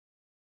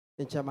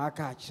 in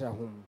Chamaka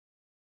home.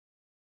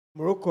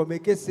 Morocco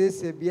make a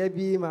says a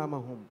baby mamma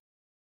home.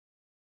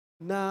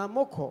 Na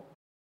Moko,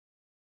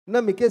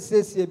 na make a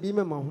says a beam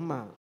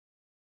mahuma,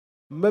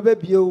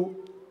 Mababio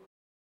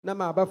na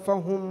mabafa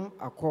hom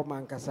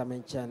akoma nkasa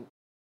menchen.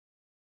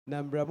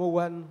 Na mbramo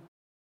wan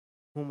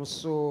hom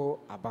so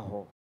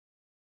abaho.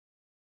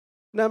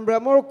 Na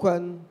mbramo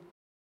kwan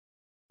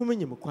hom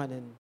nyim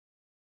kwanen.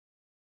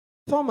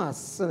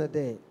 Thomas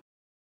senede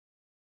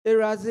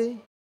Erazi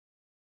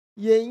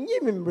yenyi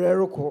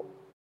mbreroko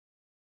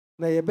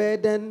na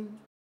yebeden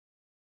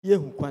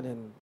yehu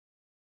kwanen.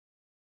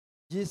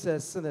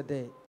 Jesus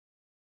senede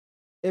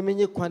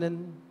emenye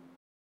kwanen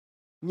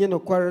nyeno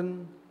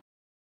kwaren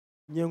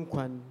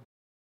nyenkwan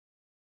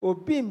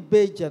obi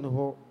mbejan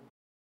ho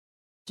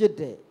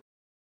jede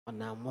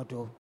ona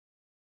modo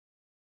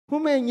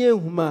huma enye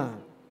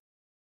huma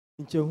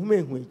nche huma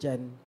ehu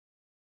ejan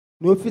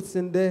no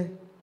ofitsinde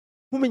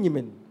huma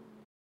nyimen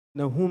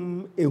na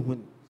hum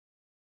ehun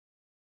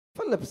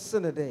Philip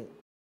senede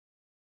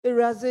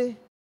Eraze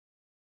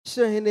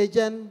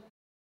shehenejan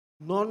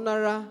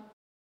nonara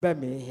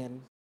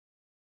bemehen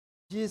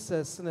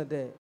Jesus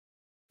senede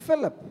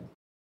Philip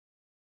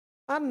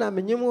Anna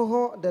menyim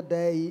ho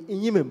dadai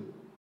inyimem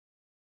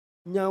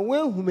nya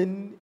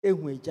wenhumen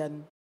ehu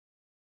ejan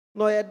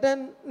no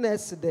yeden na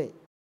esede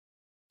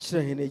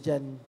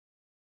chirehenejan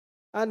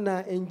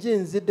Anna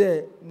enjinzi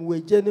de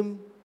muwejanim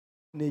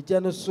na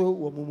ejan so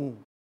wo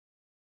mumu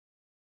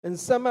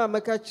nsama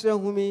maka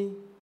chirehumi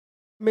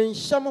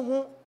menhyam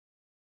ho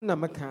na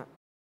maka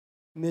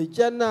na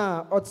ejan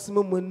a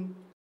otsemamun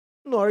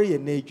na ore ye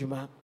na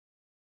adwuma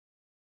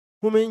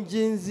humen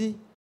jinzi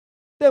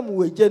de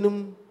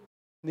muwejanim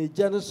na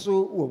ejan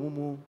so wo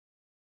mumu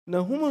na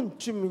humun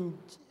tum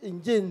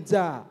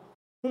njenza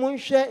humun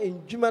hwe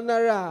ndwuma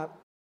nara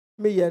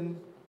meyen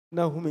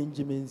na humun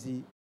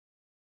jimenzi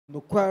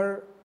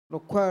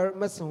nokwar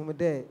masahum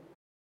de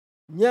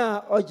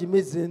nya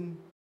ojimezin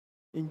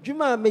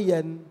ndwuma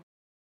meyen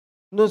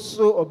no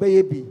so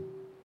obeye bi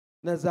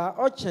na za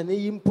ochane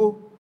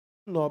yimpo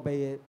na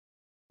obeye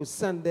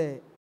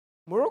usande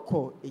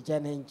moroko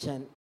ejane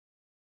nchan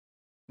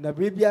na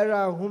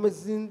bibiara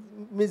humezin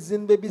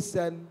mezin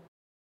bebisan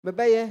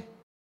mebeye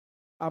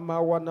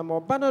ama wana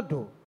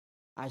mobanado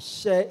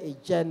ahye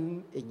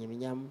ejan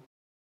enyimnyam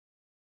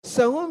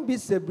sahum bi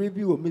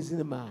sebribi wo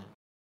mezinima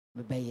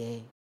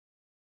mebeye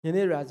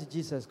yene razi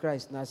Jesus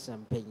Christ na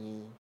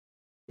sampanyi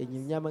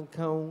enyimnyam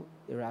nkan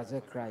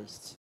razi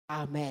Christ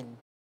amen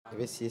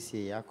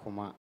ebesiesie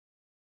yakoma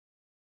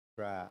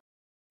bra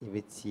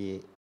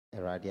ebetie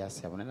erade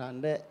asem na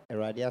nde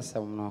erade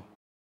asem no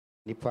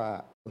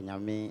nipa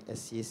onyame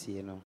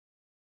asiesie no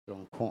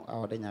lonko a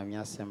ode nyame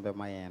asem be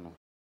mayen no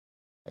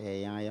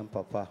young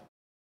papa,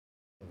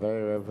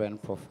 very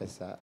Reverend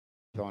Professor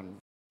John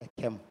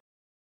Ekem.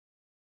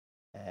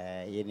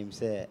 Yenim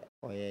say,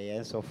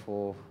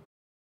 for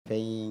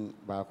paying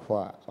back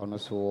on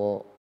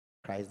also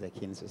Christ the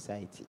King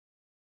Society.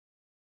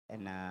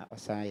 And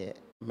also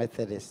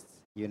Methodist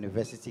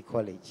University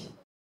College,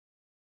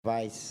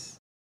 Vice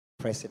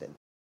President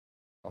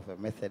of a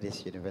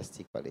Methodist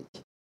University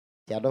College.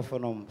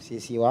 Tiadofonom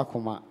sisi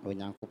wakoma no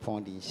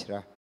nyankopon di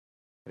nhyira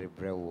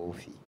rebre wo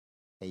ofi.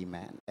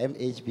 Amen.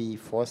 MHB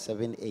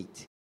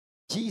 478.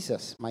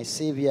 Jesus, my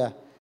Savior,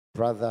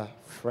 brother,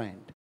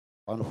 friend,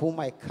 on whom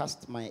I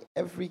cast my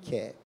every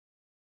care,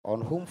 on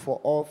whom for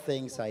all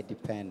things I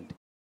depend,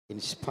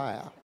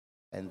 inspire,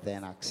 and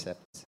then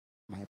accept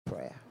my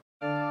prayer.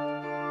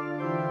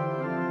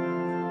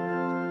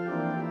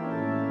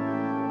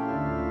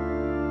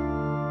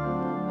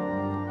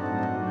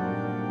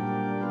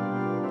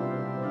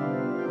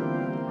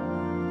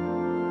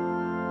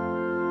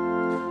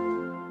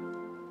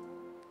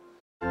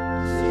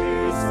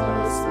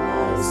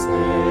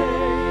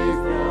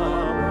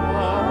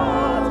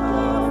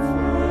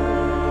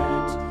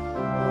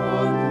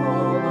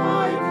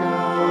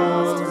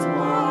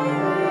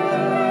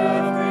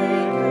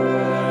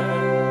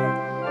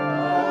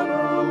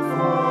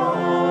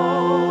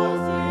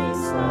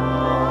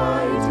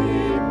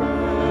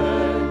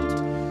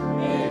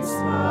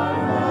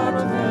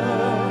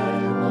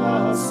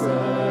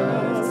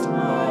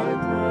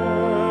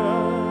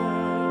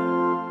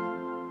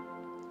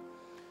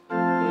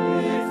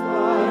 If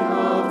I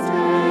have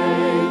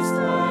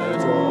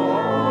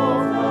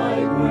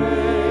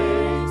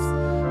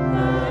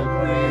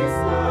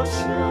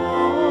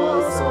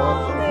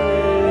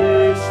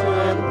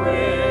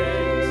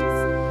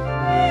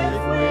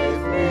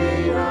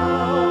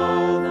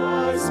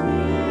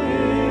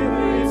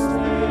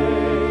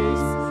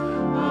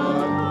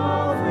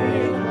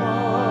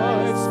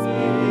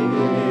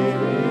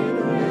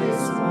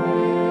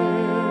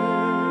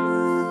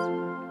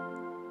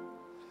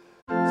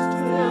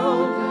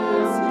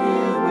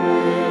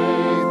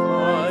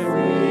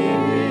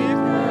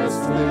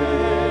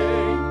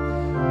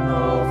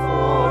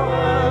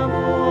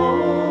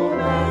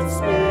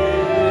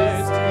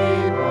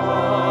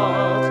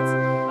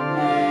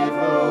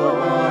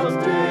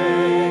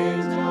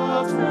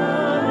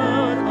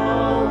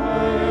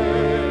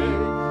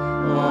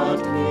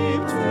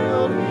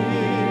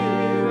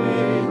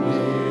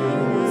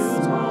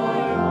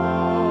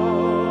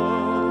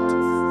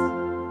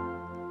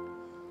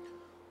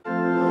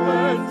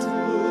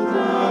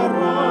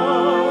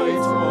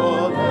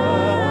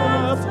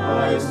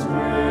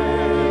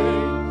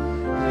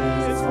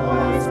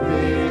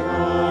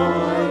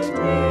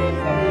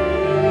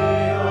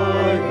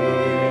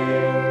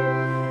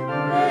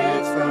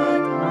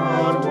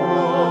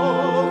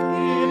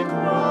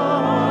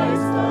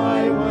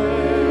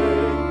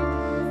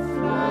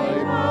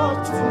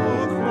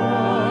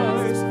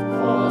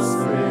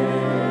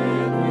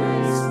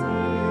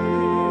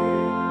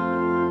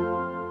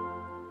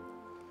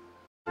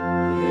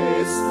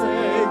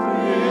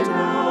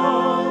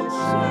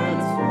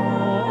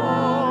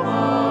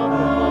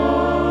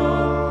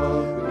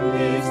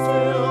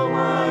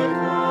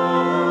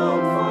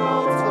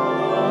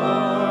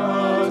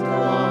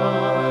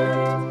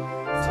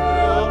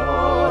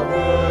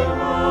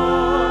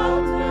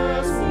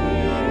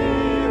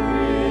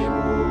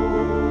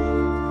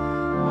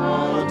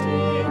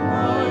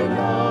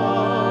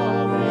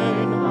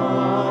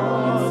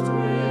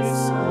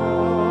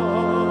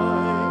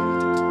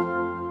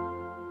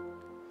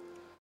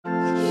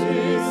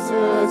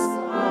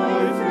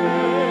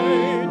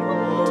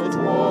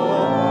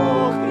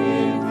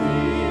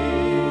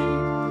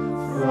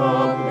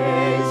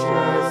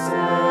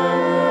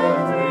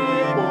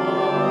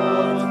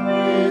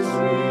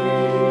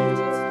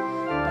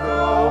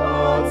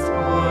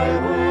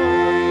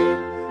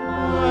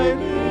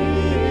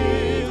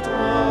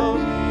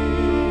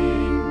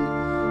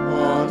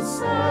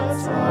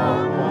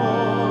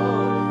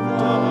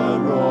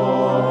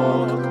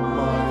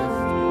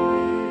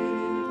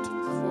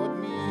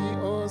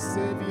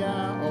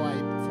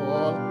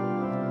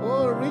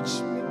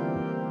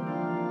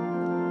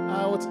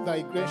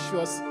Thy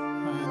gracious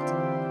hand.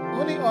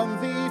 Only on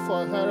thee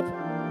for help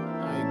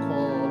I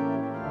call.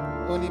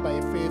 Only by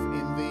faith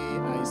in thee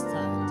I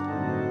stand.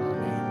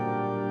 Amen.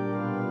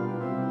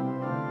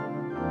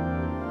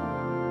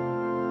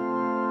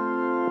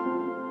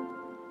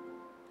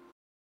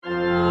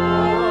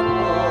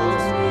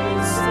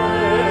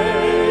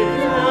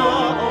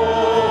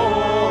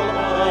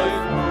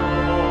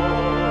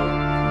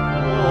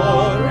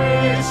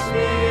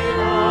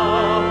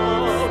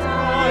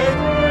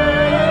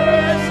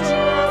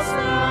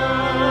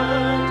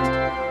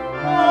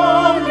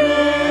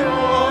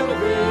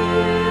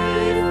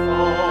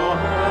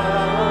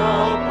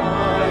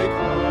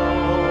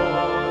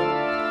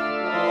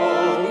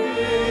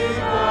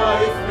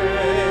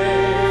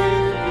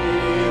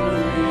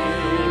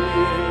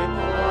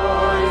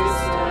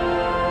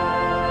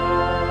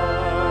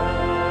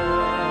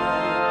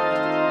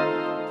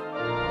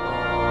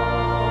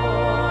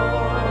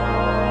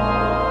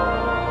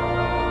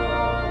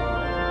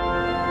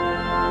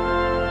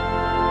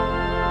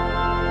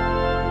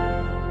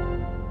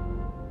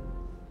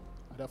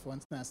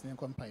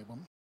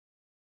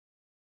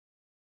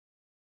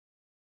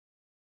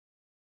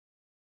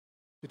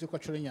 To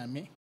kwatwere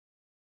nyame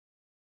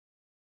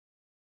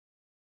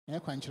e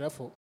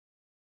kwankyerefo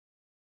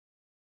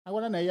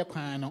awona na ye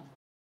kwan no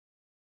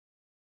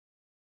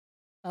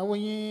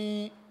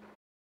awonyi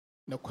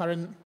ne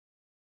kwaren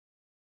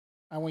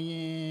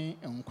awonyi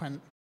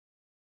nkwan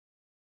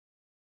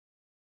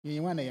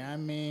yewa na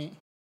yame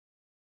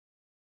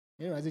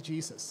Erazi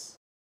Jesus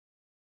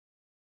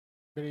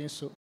very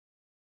so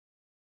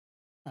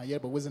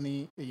ayeba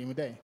wozini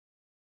yimdai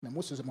na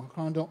musu mo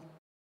kwando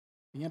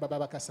nya baba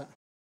bakasa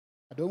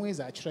adonwe is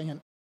a train.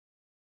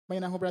 My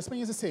na hobra spin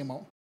is the same.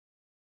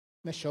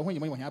 Na show when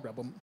you may have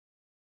problem.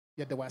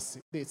 Yet there was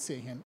they say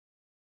him.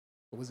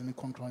 It was in the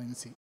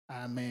concurrency.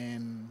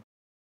 Amen.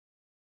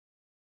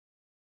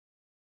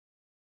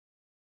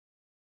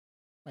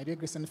 My dear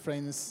Christian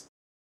friends,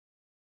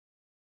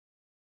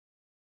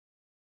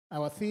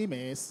 our theme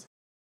is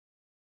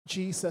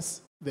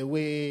Jesus, the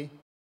way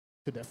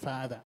to the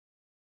Father.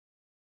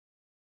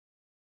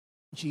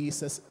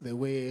 Jesus, the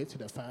way to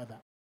the Father.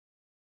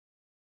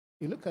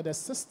 You look at the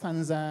sixth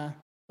stanza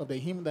of the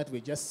hymn that we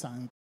just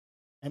sang,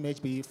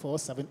 MHB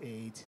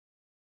 478.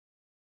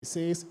 It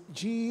says,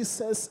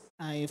 Jesus,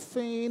 I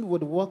fain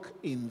would walk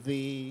in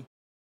thee,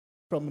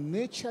 from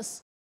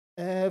nature's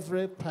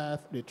every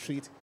path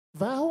retreat.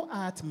 Thou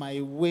art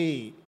my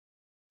way,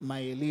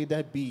 my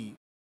leader be,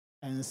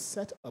 and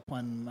set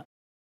upon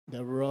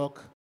the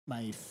rock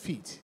my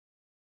feet.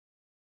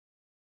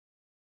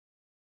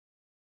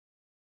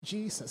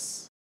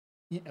 Jesus,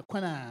 he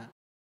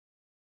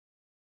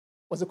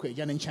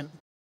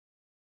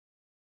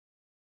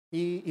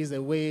is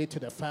the way to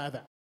the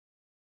Father.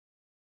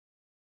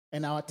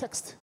 And our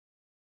text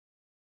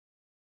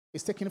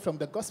is taken from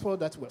the gospel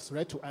that was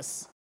read to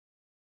us.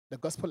 The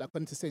gospel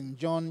according to St.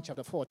 John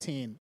chapter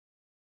 14,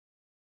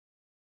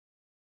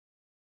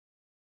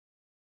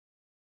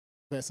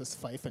 verses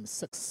 5 and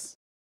 6.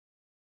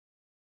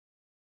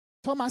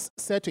 Thomas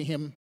said to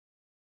him,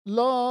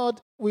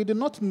 Lord, we do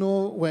not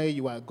know where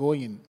you are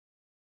going,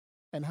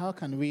 and how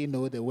can we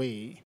know the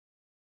way?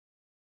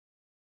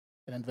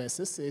 And then verse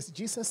 6 says,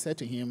 Jesus said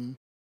to him,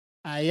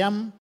 I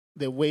am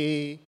the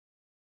way,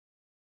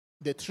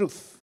 the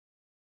truth,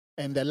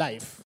 and the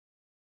life.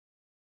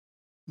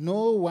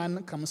 No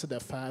one comes to the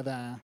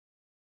Father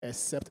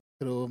except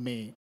through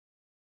me.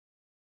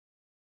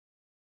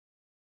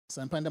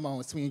 Sampandama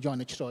was swinging John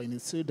Chro in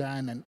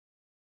Sudan and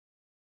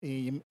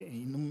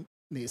in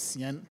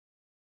Nation.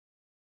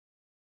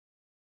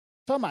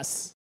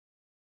 Thomas,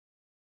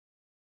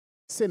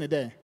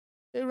 Senator,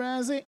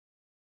 Erazi.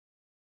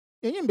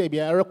 Yin baby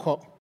a record.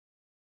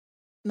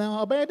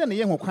 Now, obey than a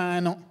young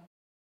quano.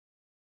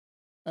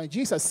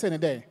 Jesus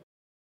said there,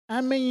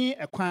 I mean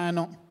a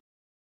quano.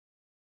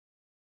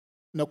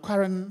 No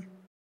quarren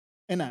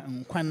and a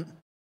quan.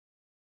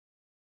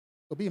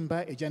 Obi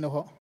mba ejane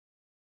ho.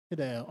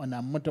 Ida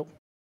ona moto.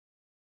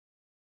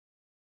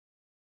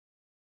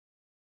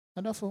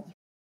 Adafo.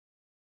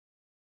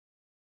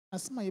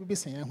 Asma yebi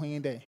senya ho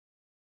yin there.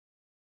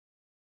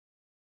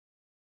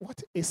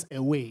 What is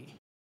a way?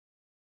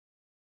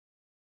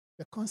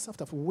 The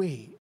concept of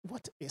way.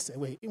 What is a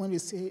way? When we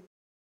say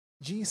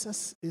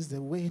Jesus is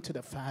the way to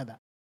the Father,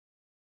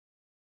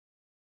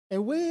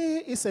 a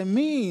way is a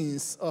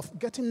means of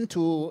getting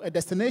to a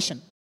destination.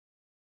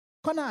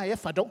 Kona ye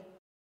fado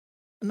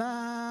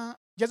na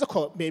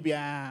jazako baby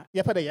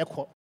ye pada ye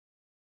ko.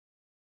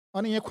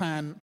 Oni ye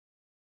kwan.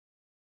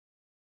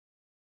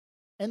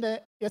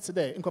 And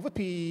yesterday in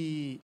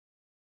Kofi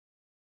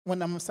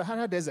when I'm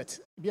Sahara Desert,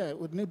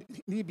 with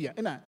Libya,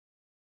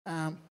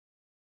 and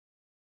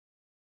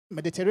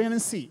Mediterranean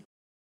Sea.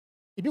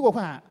 If you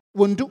go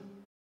won't do,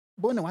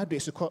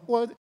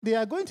 well, they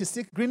are going to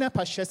seek greener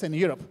pastures in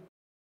Europe.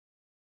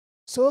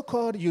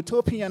 So-called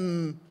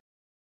utopian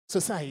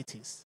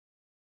societies.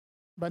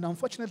 But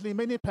unfortunately,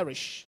 many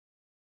perish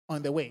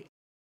on the way.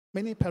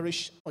 Many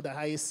perish on the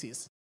high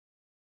seas.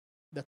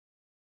 The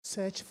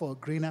search for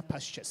greener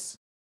pastures.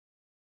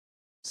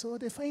 So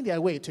they find their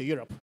way to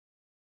Europe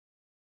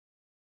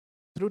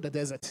through the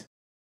desert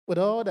with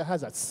all the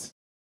hazards.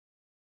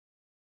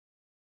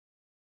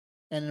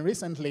 And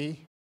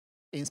recently,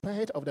 in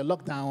spite of the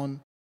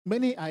lockdown,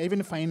 many are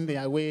even finding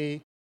their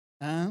way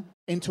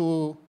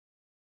into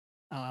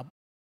our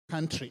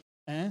country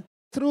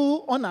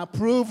through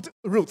unapproved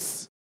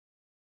routes.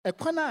 A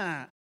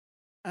corner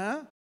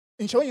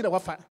in showing you the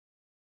wafa.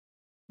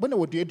 When I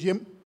would do it,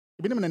 you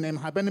didn't name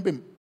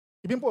Habenibim.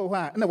 You didn't put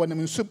why, and I want them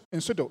in soup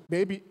and sudo,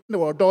 baby,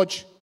 no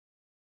dodge.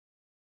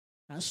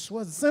 As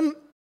was then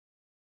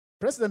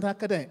President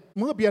Hakade,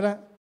 Mubiara,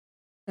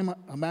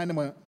 a man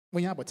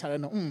when you have a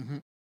talent.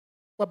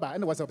 What about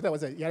and there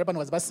was a Yaraban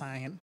was by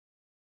sign.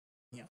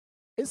 Yeah.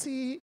 Is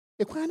he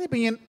a quine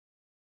being?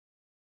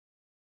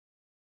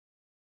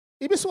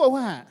 If you saw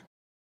why,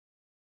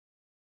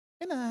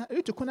 and I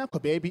read to Konako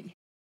baby.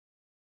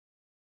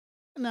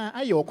 Now,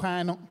 I your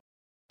quino.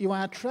 You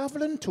are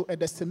traveling to a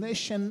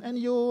destination and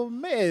you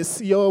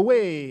miss your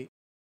way.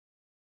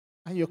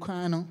 And you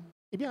quino.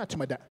 If you are to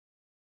my dad.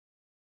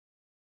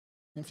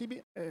 And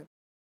Phoebe,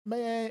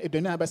 may I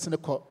do not best in the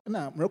court,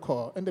 now,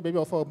 Morocco, and the baby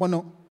of a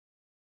bono.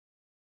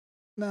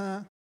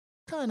 Na,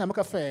 can't I make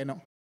a fair no?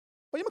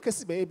 Or you make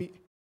a baby.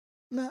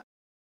 Na,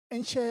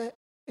 and share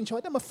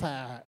them a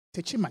fire,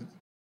 Techiman.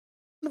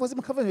 No, was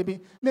him cover baby.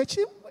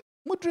 Nachi,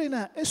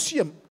 Mudrina,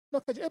 assume,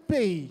 not a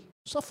pay,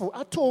 suffer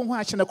at home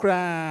watching a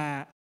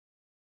cry.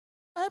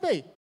 I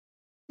bay.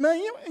 Na,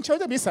 you enjoy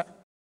the visa,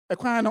 a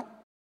crano.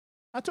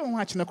 At home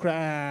watching a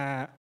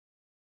cry.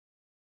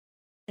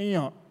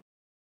 You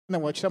no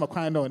watch them a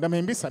crano, the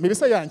main visa, maybe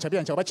say, and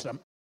Chabian watch them.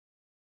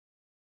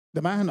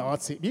 The man or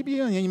say,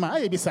 Bibi and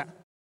my bisa.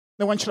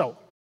 No one show.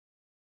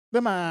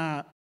 The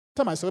man,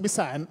 Thomas will be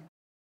signed.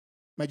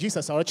 My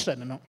Jesus or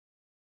children, no.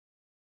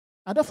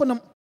 I don't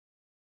know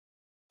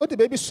what the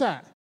baby saw.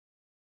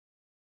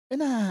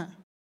 And I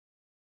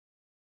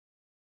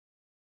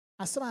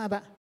saw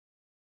about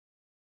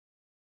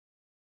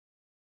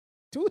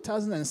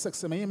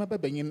 2006, I remember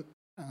being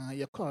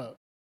your call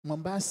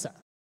Mombasa.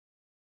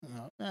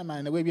 I'm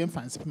an Arabian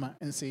fancy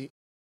and say,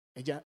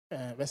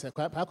 there's a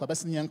quite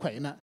Bosnian quite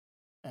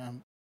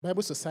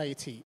Bible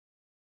Society.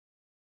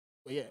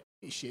 Well, yeah,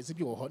 she is a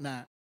view of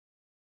now.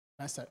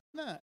 I said,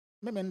 no,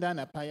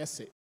 Memendana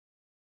Piasi.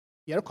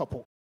 You're a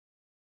couple.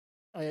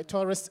 A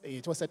tourist,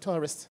 it was a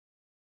tourist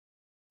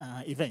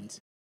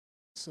event.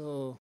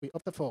 So we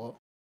opted for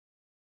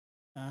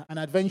an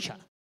adventure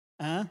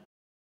at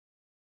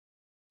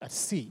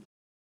sea.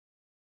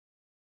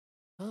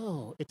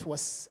 Oh, it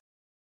was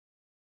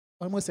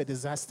almost a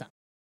disaster.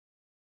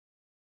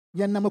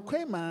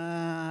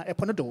 Yanamukwema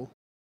eponodo.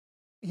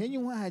 You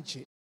watch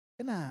it.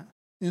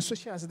 In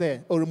socials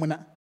there, or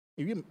Rumuna.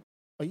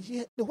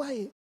 The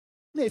why?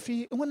 If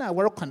when I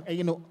work on,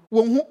 you know,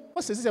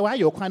 what's this? Why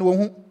you can't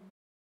won't?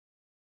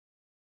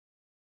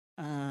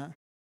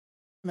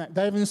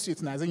 Diving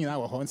suits, Nazin in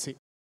our home, say,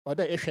 or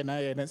the Asian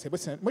and say,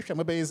 which I'm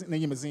a base in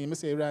the museum,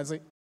 say,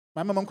 Razi,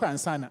 my mamma and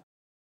sana.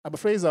 I'm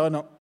afraid or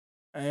no,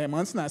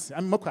 Monsnas,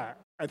 I'm Moka,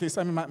 at least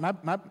I'm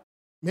my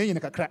million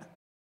a crack.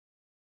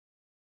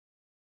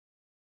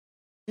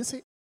 You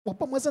see, what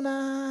wasn't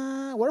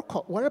a work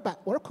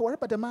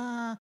about the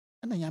ma,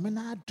 and I am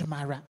a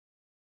Damara.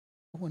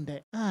 One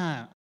day,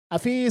 I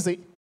feel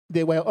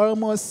they were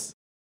almost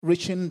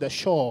reaching the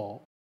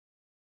shore.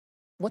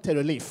 What a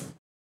relief.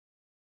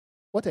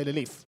 What a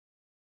relief.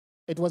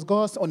 It was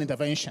God's own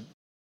intervention.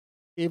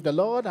 If the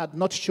Lord had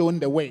not shown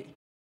the way,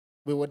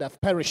 we would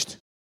have perished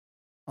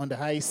on the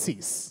high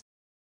seas.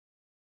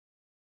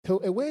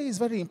 So a way is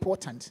very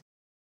important.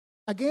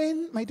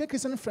 Again, my dear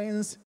Christian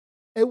friends,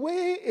 a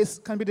way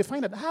can be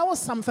defined as how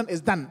something is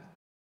done,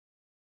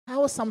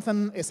 how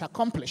something is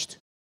accomplished,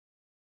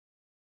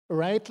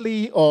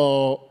 rightly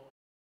or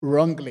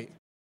wrongly.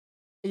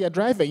 You're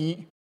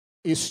driving,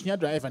 you're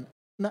driving.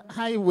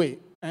 Highway,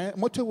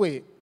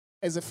 motorway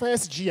is the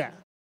first gear.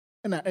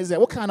 And as a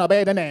what kind of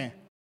bed and a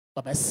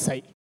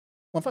say.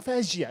 One for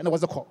first year, and it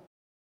was a call.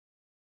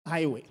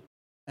 Highway.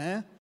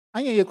 I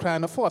ain't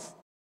crying the fourth.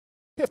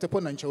 Fifth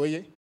upon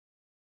Nanchoye.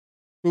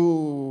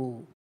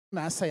 Ooh,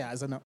 na say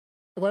as no.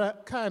 Well,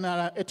 can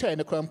a train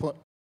the crumple.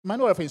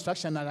 Manual of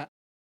instruction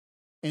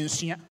in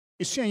Sia.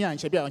 It's Sia and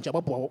Chabia and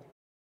Jababo.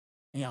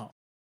 Yeah.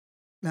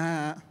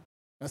 Now,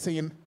 I'm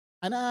saying,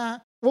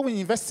 and what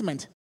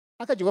investment?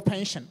 I got your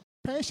pension.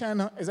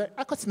 Pension is a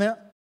cotton,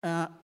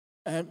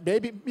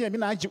 baby, me, I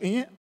mean,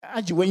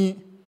 I do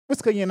when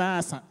what's going on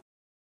answer.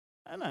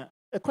 And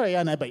a cry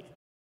and I bite.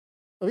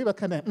 We were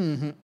kind of,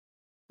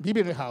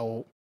 Bibi,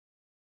 how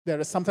there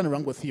is something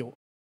wrong with you.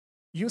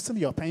 Using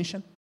your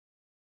pension,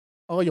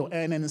 all your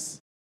earnings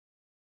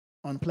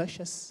on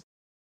pleasures,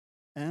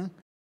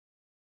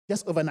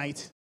 just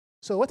overnight.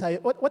 So what are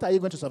you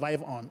going to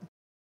survive on?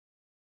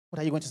 What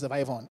are you going to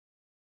survive on?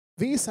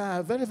 These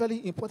are very,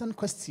 very important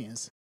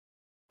questions.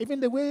 Even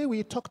the way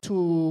we talk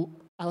to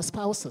our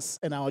spouses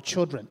and our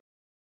children,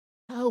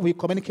 how we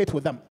communicate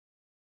with them.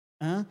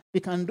 We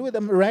can do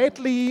them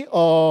rightly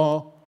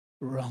or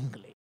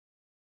wrongly.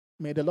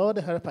 May the Lord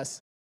help us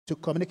to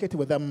communicate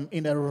with them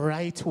in the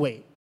right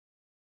way,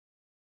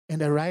 in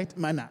the right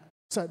manner.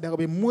 So there will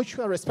be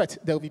mutual respect.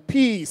 There will be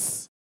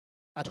peace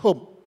at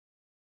home.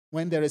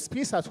 When there is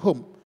peace at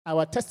home,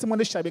 our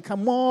testimony shall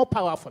become more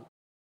powerful,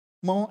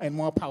 more and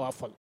more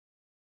powerful.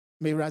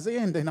 May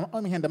Razia and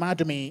the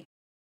Madame.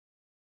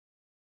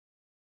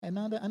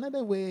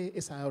 Another way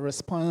is our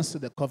response to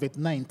the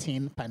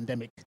COVID-19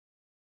 pandemic.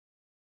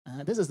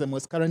 This is the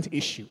most current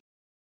issue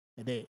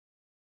today.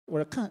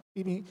 Where can't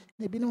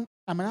maybe no.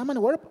 I'm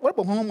what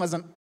home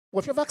wasn't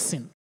with your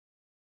vaccine.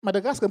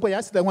 Madagascar boy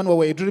asked the one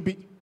where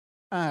drippy.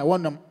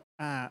 One them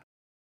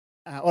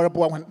or a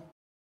boy one.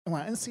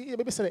 And see,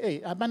 baby say,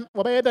 hey, I ban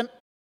what I done.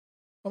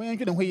 What I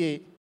doing here?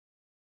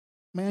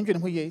 Man,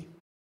 doing here.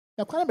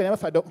 Now, can't be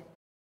never do.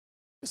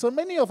 So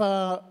many of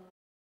our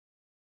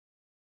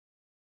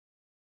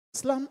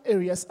slum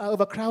areas are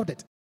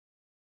overcrowded.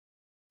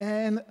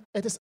 And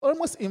it is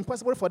almost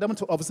impossible for them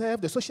to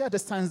observe the social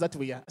distance that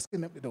we are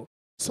asking them to do.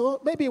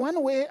 So maybe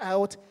one way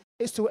out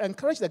is to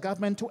encourage the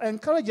government to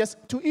encourage us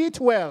to eat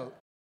well,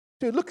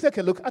 to take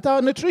a look at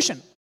our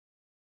nutrition,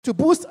 to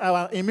boost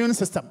our immune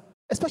system,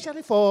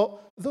 especially for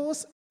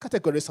those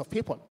categories of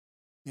people.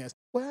 Yes.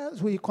 Well,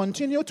 we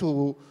continue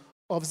to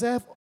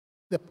observe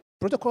the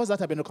protocols that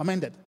have been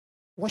recommended,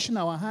 washing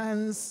our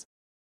hands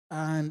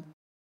and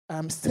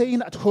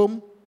staying at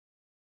home,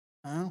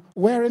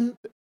 wearing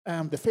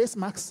the face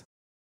masks.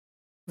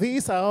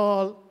 These are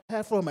all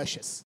helpful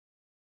measures,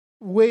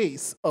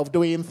 ways of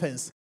doing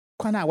things.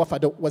 Our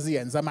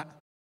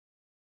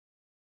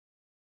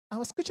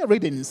scripture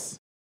readings,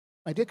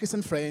 my dear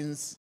Christian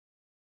friends,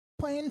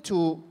 point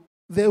to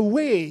the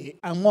way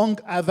among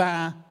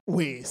other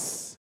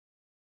ways.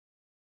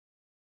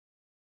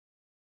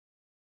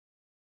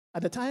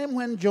 At the time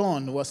when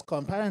John was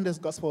compiling this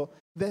gospel,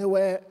 there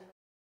were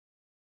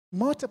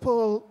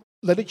multiple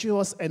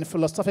religious and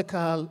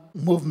philosophical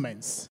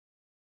movements.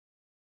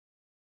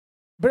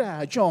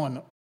 Bra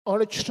John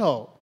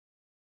Orichto,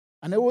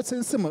 and I would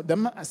say some of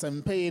them as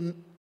I'm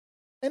paying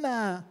in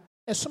a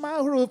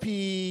small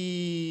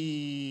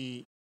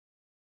rupee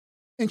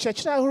in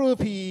church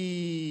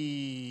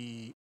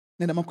rupee.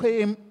 Then I'm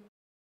claim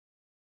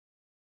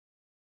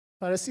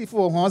Pharisee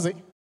for Hosey.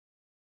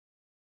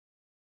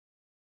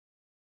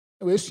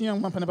 We see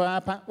young man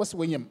Panapa, what's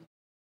William?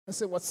 I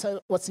said,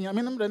 what's in your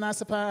minimum? Then I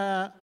said,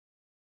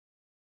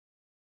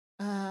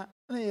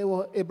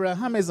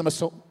 Abrahamism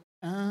so.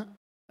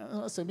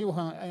 So you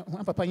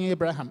want Papa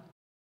Abraham.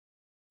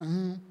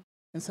 And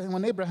so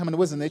when Abraham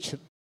was in nature.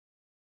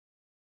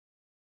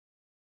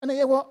 And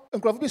I was a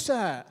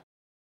Grovbisha.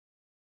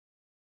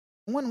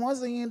 One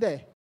was in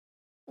there.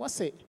 What's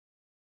it?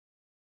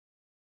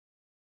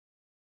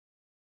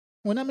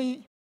 When I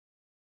mean,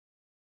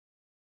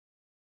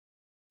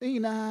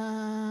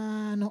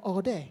 no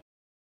all day.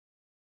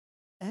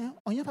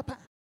 On your papa,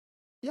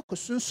 you could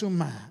soon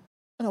suma.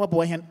 And our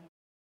boy hen.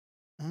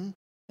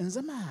 And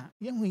Zama,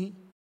 young we.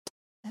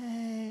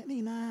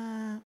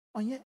 Nina,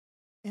 on yet.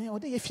 Or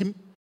they if him,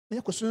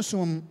 you could soon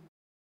sum.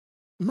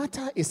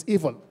 Matter is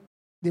evil.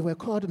 They were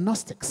called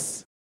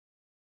Gnostics.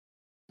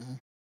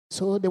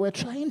 So they were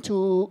trying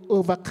to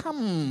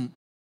overcome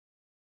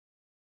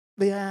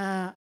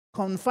their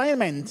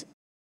confinement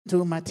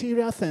to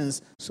material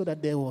things so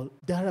that they will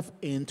delve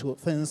into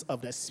things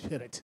of the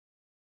spirit.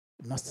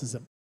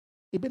 Gnosticism.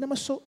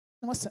 So,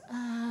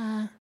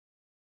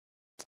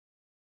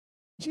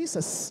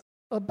 Jesus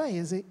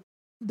obeys it.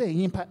 The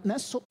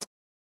impact. So,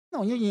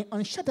 no, you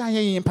on Shaddai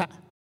impact.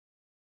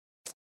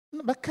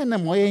 But can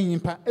them way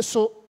impact.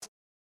 So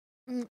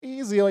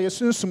easy or you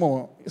soon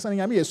small. It's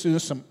something I mean, soon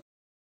some.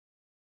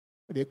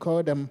 They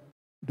call them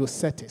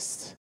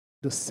Docetists.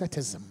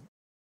 Docetism.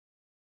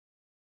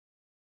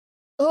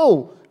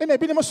 Oh, and I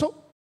be them so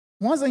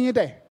once a year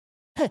there.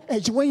 Hey,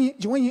 Joanne,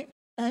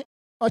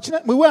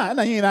 we were, and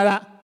I hear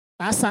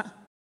Asa.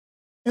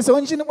 And so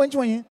when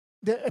you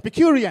the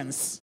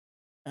Epicureans,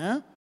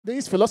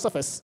 these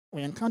philosophers,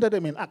 we encountered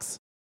them in Acts.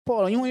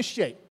 Paul, you want to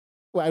share?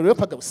 Well,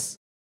 Areopagus.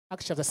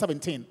 Acts chapter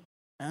 17.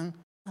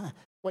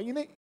 Well, you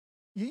know,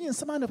 you in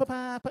some man of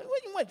papa,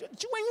 what you want?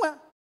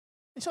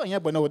 It's all you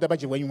have no double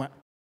you want.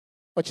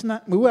 But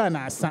not we were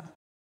not, son.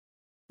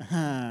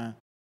 Hey,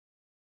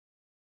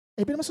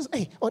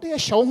 or they are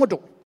show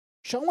model.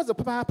 Show was a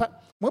papa,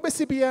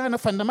 Mobesibia and a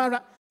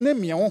Fandamara,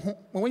 name me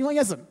when you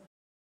are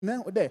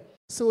now there.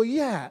 So,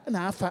 yeah, and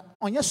Alpha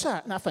on your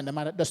shot, and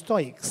Fandamara, the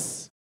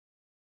Stoics.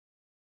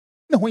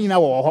 No, when you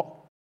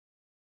know,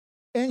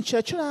 and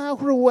church,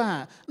 who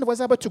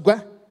was able to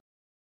go.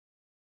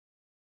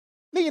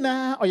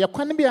 Nina or your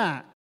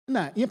Quanabia,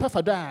 na, you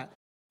pafada,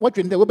 what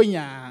in the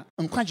Wobanya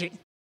and Quanji,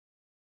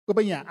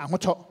 Wobanya and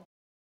Hoto.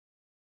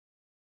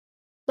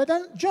 But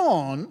then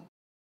John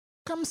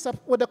comes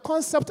up with the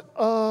concept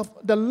of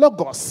the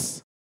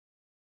Logos.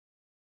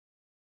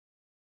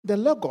 The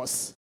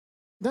Logos,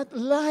 that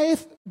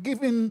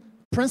life-giving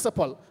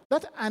principle,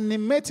 that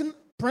animating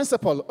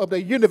principle of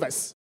the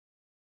universe.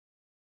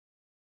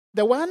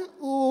 The one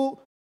who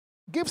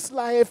gives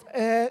life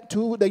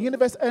to the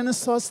universe and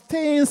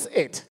sustains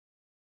it.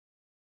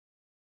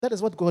 That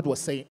is what God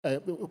was saying,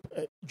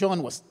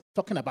 John was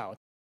talking about.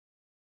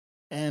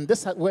 And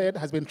this word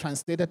has been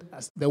translated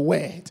as the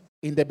Word.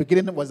 In the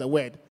beginning was the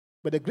Word.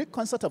 But the Greek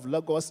concept of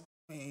Logos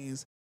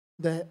means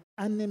the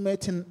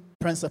animating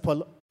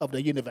principle of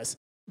the universe.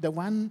 The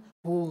one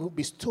who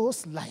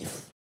bestows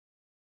life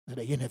to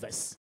the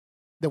universe.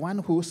 The one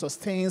who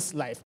sustains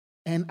life.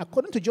 And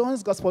according to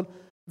John's Gospel,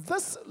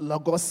 this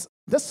Logos,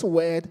 this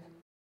Word,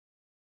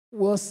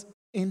 was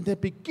in the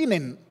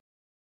beginning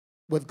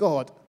with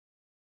God.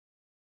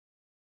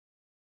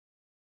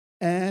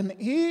 And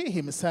he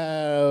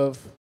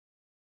himself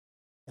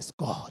is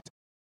God.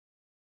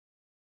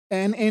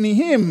 And in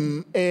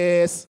him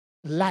is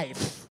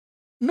life.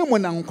 No more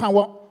than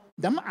nkwawo.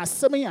 Dam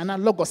asemi ana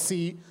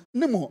logosi.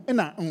 No more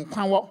ina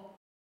nkwawo.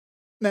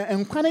 Na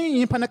nkwana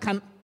yin pa na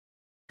kan.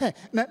 Hey,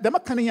 na dam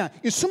kan ya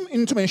isum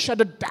into men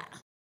shadow da.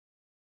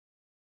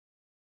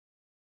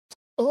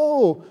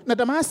 Oh, na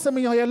dam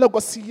asemi ya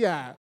logosi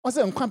ya. Ose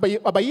nkwan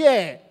ba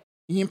ye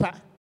yin pa.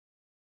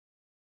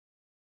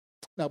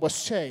 Na bo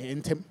share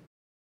intem.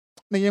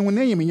 Na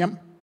yenwune yimyam.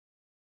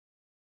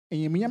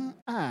 Yimyam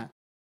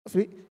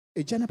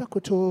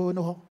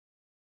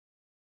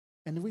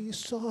and we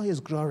saw his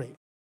glory.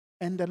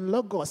 And the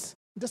Logos,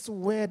 this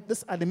word,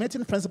 this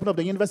animating principle of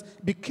the universe,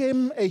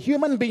 became a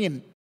human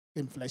being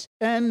in flesh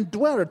and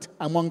dwelt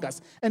among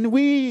us. And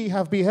we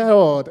have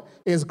beheld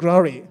his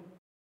glory.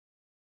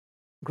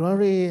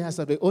 Glory as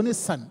of the only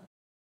Son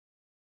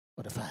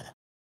of the Father.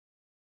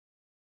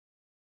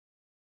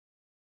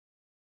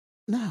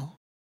 Now,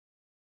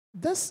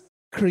 this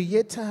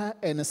creator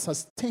and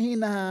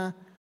sustainer,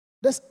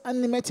 this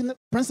animating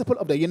principle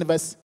of the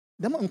universe,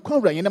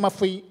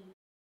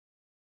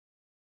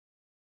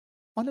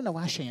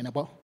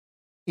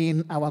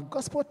 in our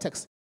gospel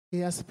text, he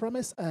has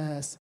promised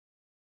us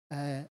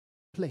a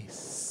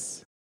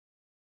place,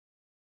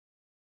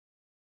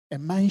 a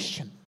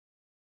mansion,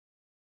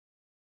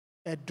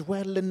 a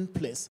dwelling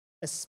place,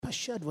 a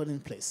special dwelling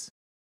place.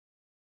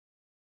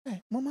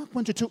 Hey, Mama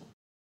 22.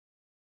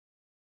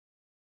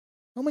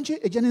 Mama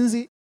a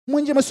Janenzi,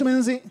 Munja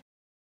Masumenzi.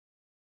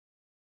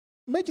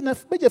 Imagine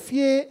if Beja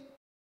Fie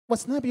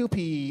was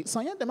Nabi so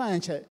I am the man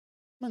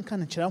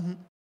can chum.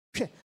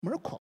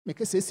 Morocco, make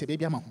a say,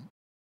 baby, among.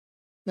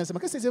 Nancy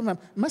Macassi,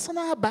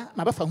 Masana ba,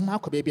 my buffer,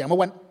 Marco, baby, I'm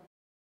one.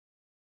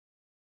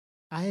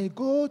 I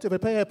go to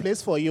prepare a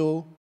place for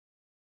you,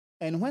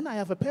 and when I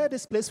have prepared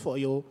this place for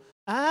you,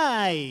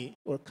 I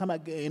will come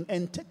again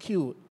and take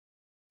you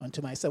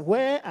unto myself.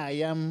 Where I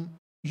am,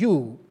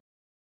 you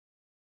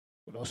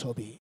will also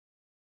be.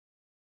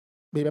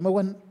 Baby, I'm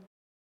one.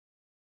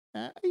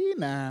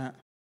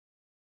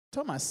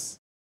 Thomas,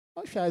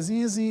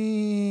 Oshazizi,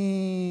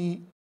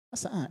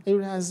 Asa,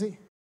 Erazi.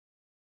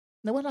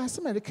 Now, what I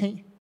say,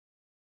 American.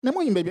 No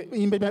more, baby,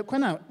 baby,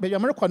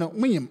 American,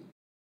 William.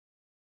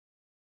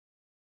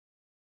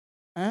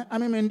 I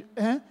mean,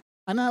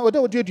 and I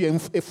would do you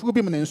a few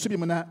women and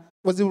Subimana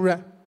was the ra.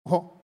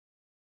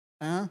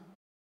 There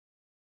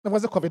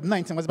was a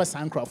COVID-19 was by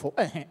Sam Crawford.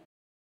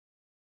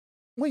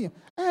 William,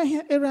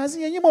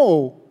 Erazi, and you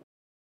more.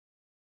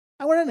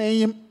 I want a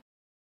name.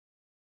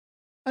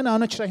 And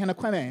I'm not trying to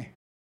quane.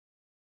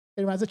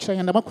 It was a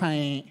trying to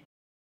quane.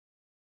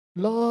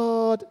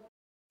 Lord,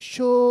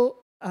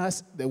 show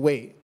us the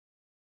way.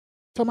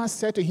 Thomas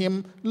said to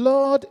him,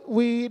 Lord,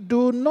 we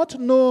do not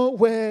know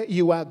where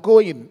you are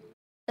going,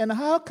 and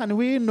how can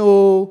we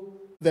know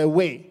the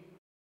way?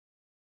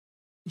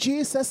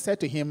 Jesus said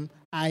to him,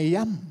 I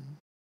am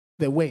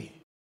the way.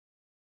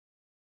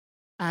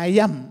 I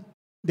am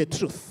the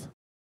truth.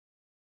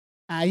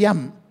 I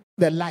am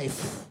the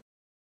life.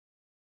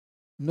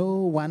 No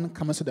one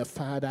comes to the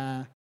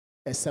Father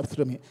except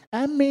through me.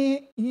 I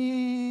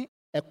mean,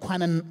 a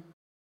quanan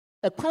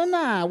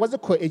was a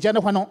co a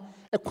general.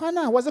 A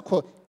quana was a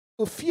co.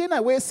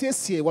 Ufiena we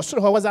see was sure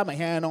was a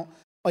mahano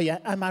or ya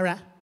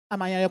amara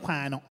amaya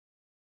quano.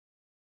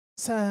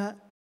 Sir,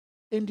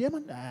 in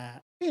Diamond,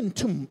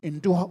 intum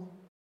in duho.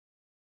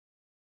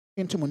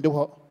 Intum in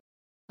duho.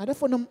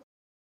 Adaphonum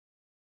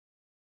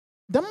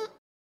Dam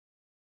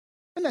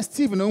and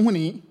Stephen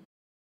Ohuni.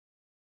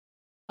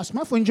 As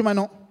my phone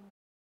Jumano.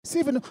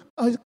 Stephen,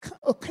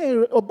 okay,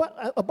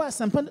 or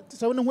some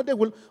so no what they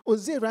will or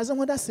zero as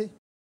what I say.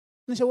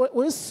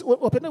 Was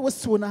open was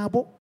soon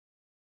abo.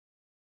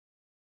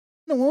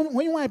 No,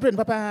 when you want to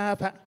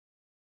Papa.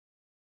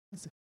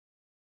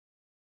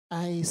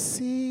 I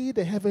see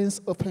the heavens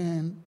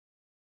open,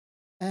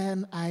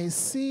 and I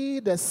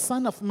see the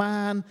Son of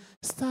Man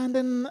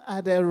standing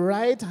at the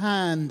right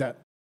hand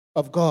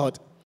of God.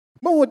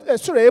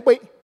 Sorry, boy.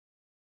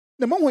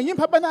 The moment when you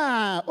Papa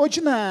na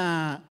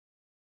ojina,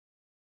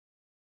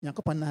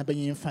 Yakopana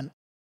be infant.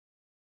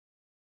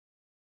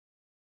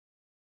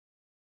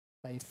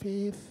 By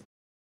faith,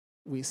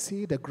 we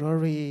see the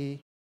glory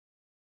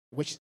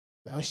which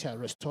thou shalt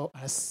restore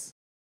us.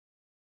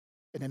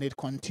 And then it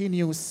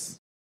continues.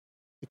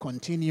 It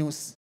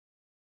continues.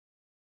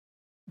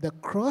 The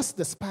cross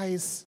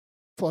despises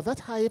for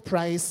that high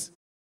price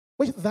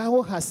which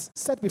thou hast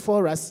set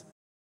before us.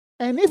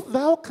 And if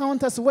thou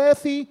count us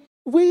worthy,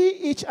 we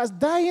each as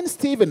dying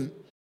Stephen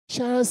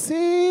shall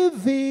see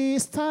thee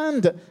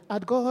stand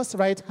at God's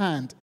right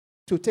hand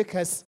to take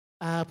us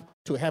up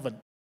to heaven.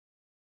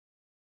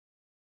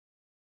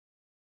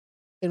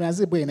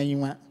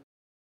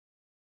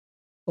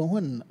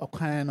 Ohun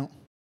okwana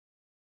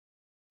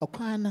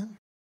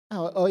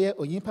oye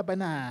oyimpa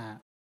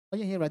bana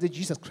oye here as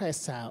Jesus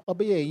Christ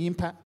obeye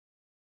yimpa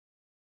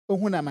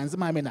ohun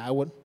amanzema me na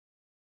awon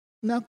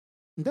na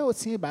nda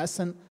otie ba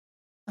san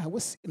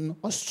was in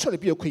Australia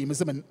bi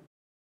okuyimzemen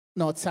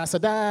na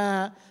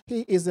otsasada.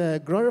 He is a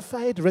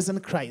glorified risen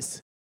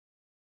Christ.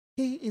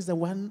 He is the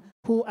one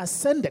who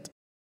ascended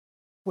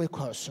we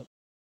cross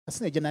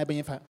asna jena be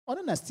yimfa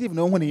ono na Steve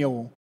no ohun ye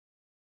o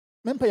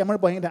mempa yamar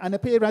boy da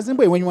anape razin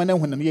boy when you wana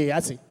hunam ye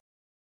yati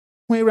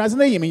when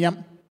razin yim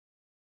yam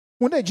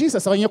when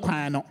Jesus on your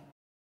kwan no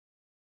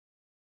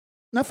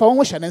na fa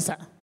won hye ne nsa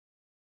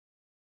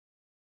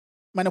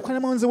man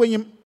kwan ma nze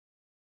wanyim.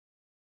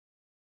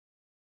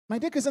 My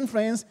dear Christian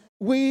friends,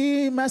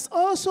 we must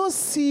also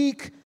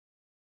seek,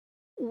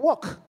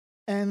 walk,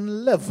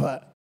 and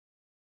live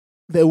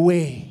the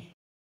way.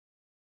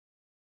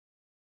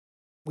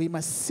 We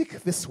must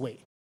seek this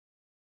way.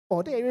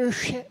 Or they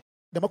share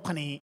the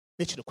mokani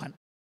nature kwan.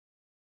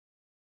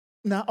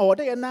 Na or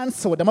they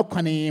announce what the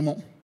mokani mo.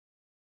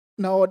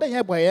 Na or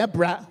they boy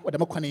bra what the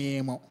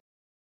mokani mo.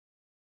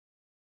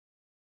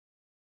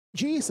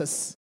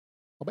 Jesus,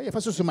 obey your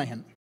first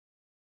hand.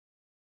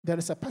 There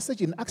is a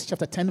passage in Acts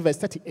chapter 10, verse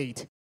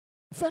 38.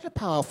 Very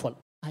powerful.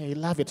 I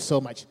love it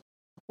so much.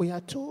 We are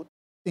told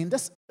in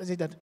this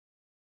that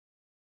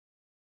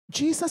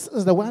Jesus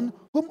is the one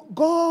whom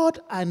God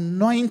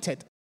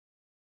anointed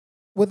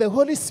with the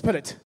Holy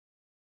Spirit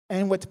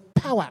and with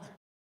power.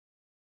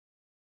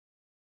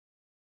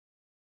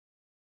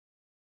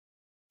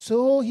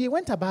 So he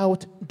went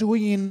about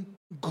doing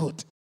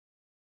good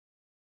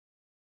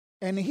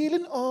and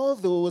healing all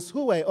those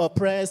who were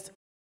oppressed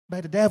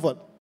by the devil,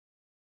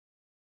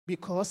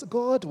 because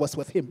God was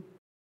with him.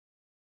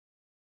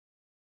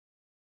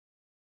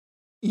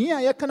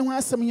 Ya kan ho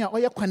asem ya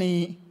oye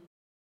kwane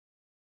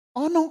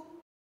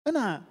ono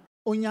na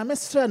onyame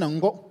sra na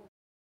ngo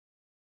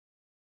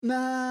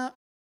na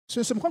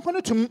sunsum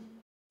kwankwan tum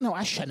na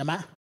wahwe ne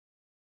ma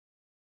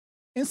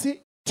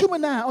ensi tum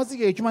na ozi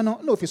ye adwuma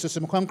no na ofi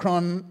sunsum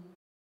kwankwan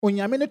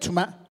onyame ne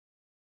tuma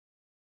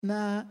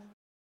na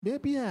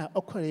bebi a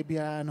okore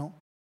bia no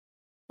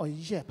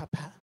oye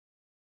papa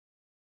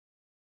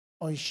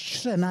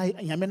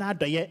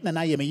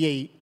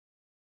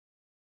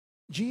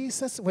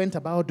Jesus went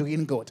about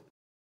doing good.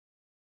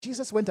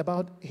 Jesus went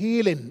about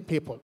healing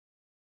people.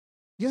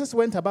 Jesus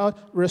went about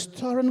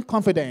restoring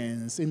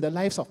confidence in the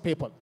lives of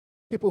people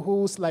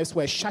whose lives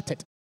were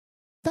shattered.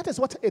 That is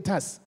what it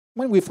does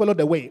when we follow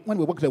the way, when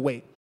we walk the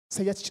way.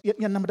 Say, Christ,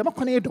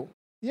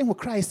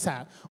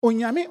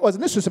 Onyame was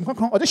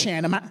nesusum or the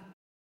Shanama.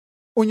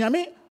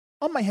 Onyame,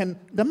 on my hand,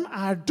 them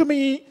are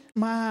doing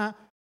ma.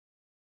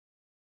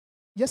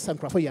 Yes, I'm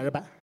Crawford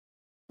Yaraba.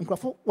 And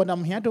Crawford, when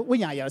I'm here,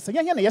 when I say,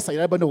 yes, I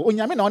never know.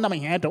 Onyame, no, I'm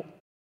here.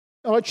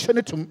 Or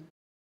Chenitum.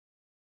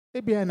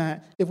 Maybe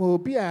it will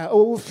be a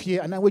old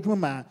fear and I would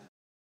mama.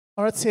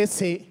 Or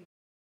say,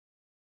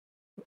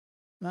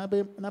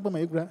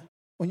 Nabamagra,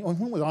 on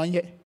whom we're on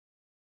yet.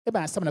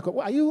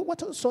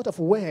 What sort of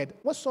word,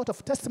 what sort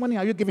of testimony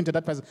are you giving to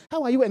that person?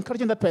 How are you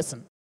encouraging that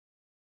person?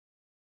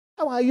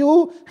 How are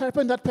you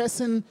helping that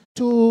person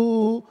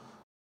to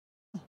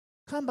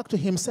come back to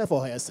himself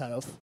or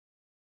herself?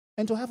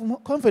 And to have more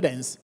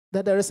confidence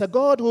that there is a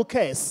God who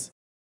cares.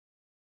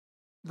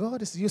 God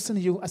is using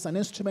you as an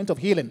instrument of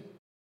healing,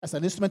 as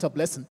an instrument of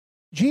blessing.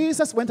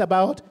 Jesus went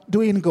about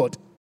doing good.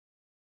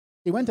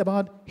 He went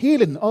about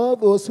healing all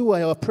those who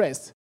were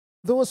oppressed,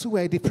 those who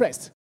were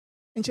depressed.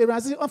 In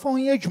Chirazi, on for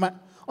Yejma,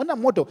 on a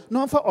motto,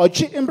 non for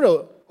Ochi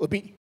Imbro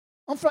Obi,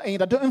 on for a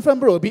do infam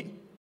Brobi,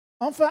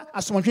 on for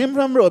a small dream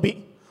from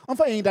Robi, on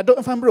for a do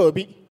infam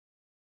Brobi.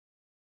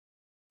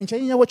 In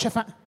China, what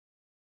chafa?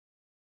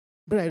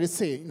 Brother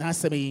say,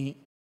 Nasami.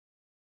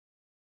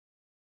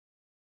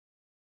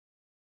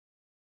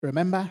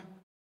 Remember,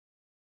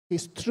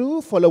 His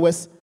true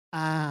followers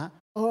are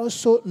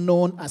also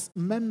known as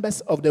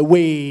members of the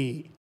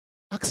way.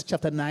 Acts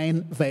chapter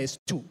 9, verse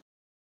 2.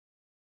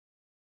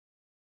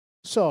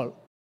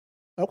 Saul,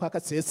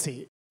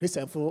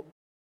 Christian for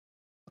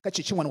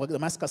Kachichi one was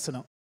Damascus.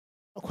 Of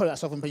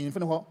course, of paying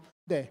for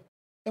there.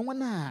 And what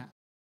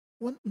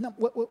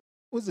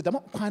was the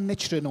Damak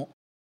nature? No,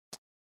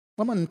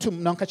 woman to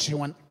non catch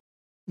one.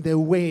 The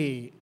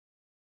way.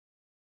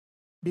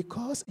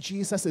 Because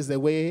Jesus is the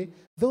way,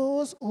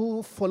 those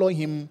who follow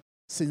him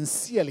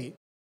sincerely,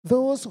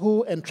 those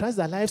who entrust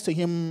their lives to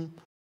him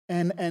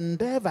and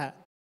endeavor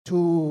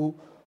to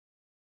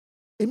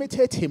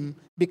imitate him,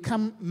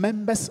 become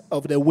members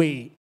of the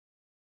way.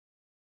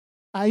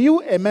 Are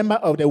you a member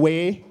of the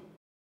way?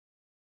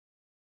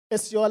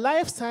 Is your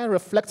lifestyle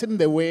reflecting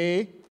the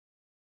way?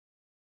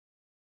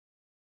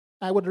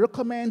 I would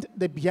recommend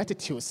the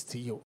Beatitudes to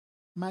you.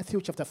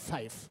 Matthew chapter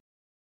 5,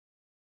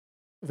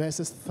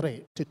 verses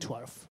 3 to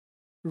 12.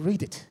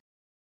 Read it.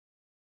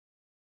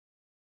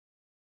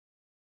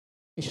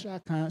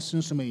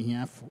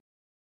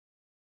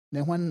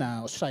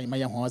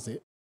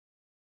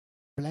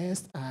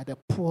 Blessed are the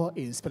poor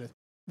in spirit.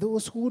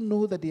 Those who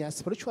know that they are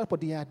spiritual, but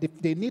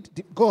they need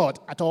God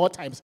at all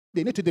times.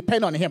 They need to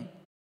depend on him.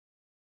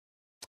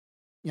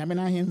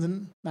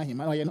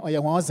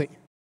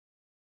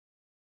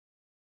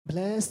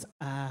 Blessed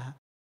are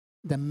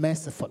the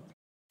merciful,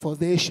 for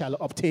they shall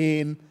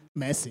obtain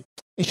mercy.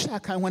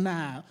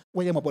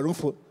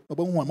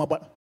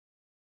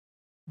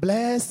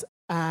 Blessed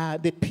are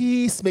the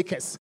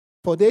peacemakers,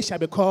 for they shall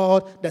be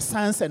called the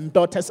sons and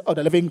daughters of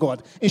the living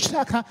God.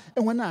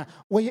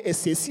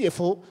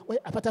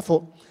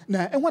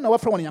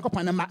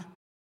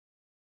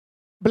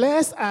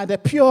 Blessed are the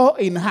pure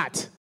in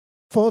heart,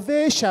 for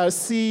they shall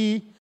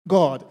see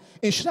God.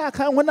 These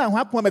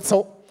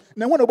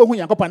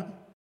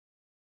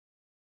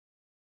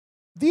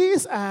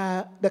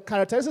are the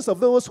characteristics of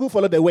those who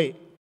follow the way.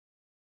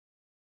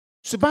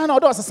 Subana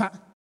odo asasa.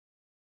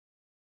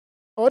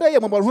 Oda ye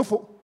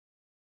momorhufo.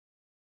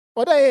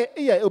 Oda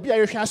ye obi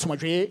ahwehwe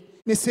asomdwe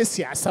ne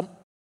sesi asam.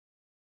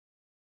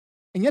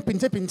 Enye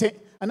pinte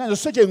ana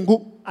soje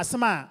ngu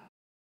asam a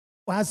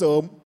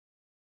wazom.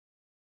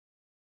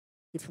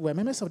 If we are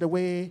members of the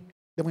way,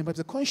 then we must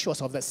be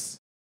conscious of this.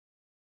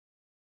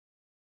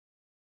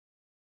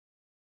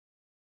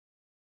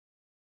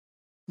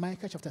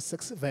 Micah chapter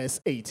 6, verse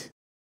 8.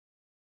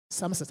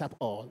 Sums it up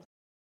all.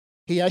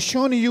 He has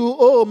shown you,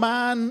 oh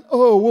man,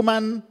 oh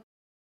woman,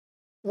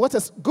 what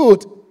is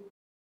good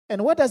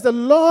and what does the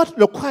Lord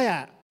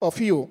require of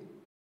you,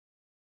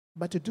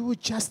 but to do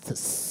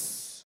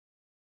justice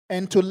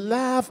and to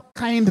love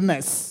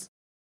kindness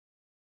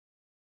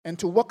and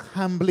to walk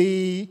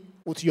humbly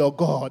with your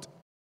God.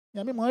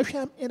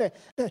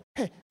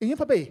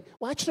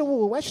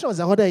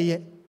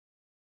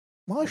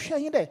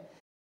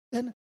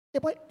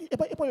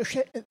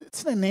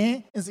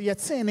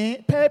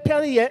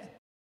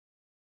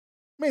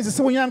 Means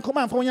so young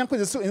command from young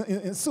in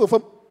so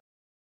from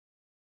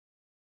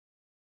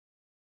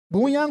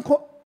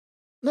Bunyanko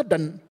not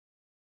done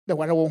the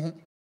water.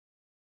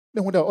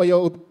 The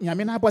oil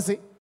Yamina was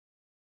it.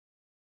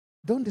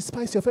 Don't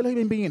despise your fellow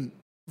human being.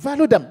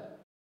 Value them,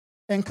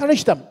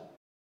 encourage them.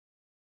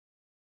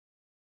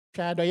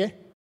 Shadow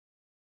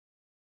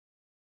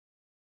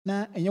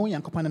na and young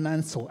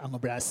Yankopan so I'm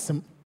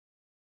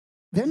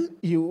then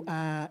you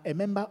are a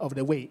member of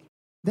the way.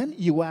 Then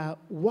you are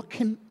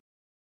walking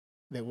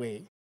the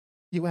way.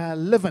 You are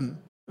living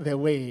the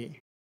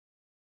way.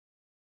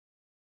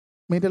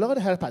 May the Lord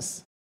help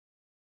us,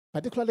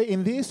 particularly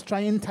in these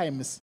trying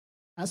times,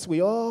 as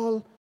we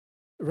all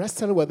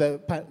wrestle with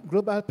the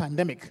global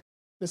pandemic,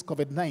 this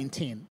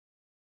COVID-19.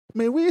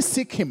 May we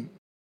seek him.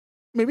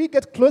 May we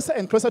get closer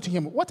and closer to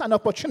him. What an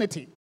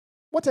opportunity.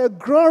 What a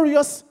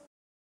glorious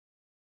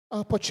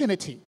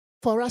opportunity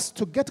for us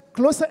to get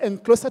closer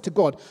and closer to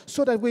God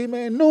so that we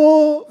may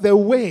know the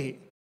way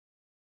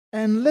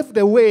and live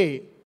the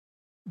way,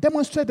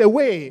 demonstrate the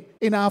way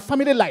in our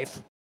family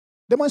life,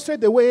 demonstrate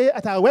the way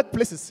at our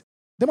workplaces,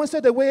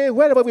 demonstrate the way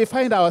wherever we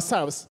find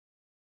ourselves.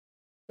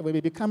 We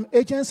will become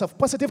agents of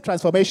positive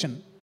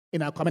transformation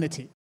in our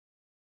community.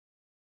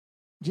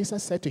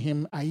 Jesus said to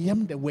him, I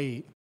am the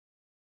way,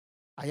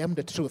 I am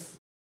the truth,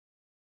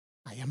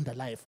 I am the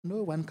life.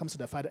 No one comes to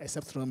the Father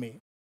except through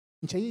me.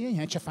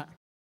 Jesus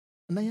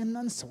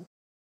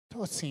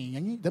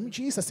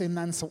said,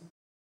 Nanso.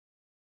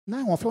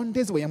 Now, from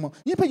this way,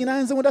 you pay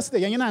answer with us the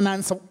young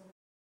answer.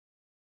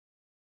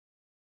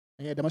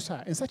 I had the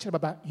Messiah in such a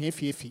baba, ye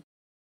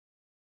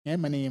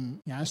my name,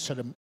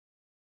 Yashalam.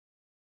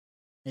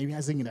 Maybe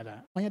I sing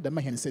that. When the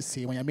man says,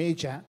 see, when you're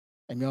major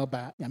and you're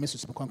back, you're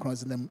Mrs.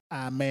 McConkron in them.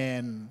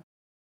 Amen.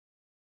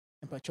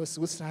 And by choice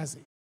was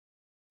Razi.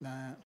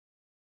 Now,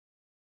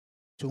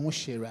 to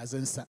Mushe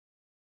Razansa.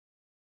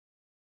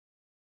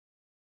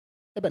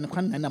 Eben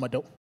Kwan and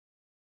Namado.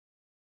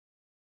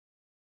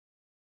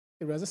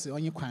 It was a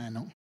on you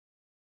quano.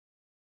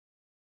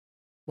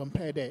 One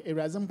pair there, it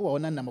was a boy,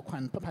 and number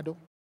Kwan Papado.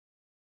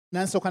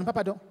 Nanso Kwan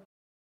Papado.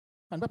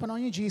 And Papa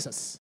on you,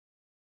 Jesus.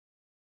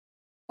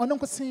 ɔno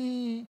nko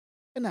see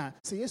ɛna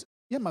sɛ yes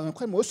yɛma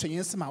nkwa ma ɔsɔ yɛn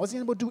nsɛm a ɔsɛ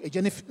yɛn bɛdu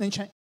agya ne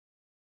nkyɛn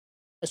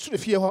ɛsoro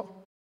fie hɔ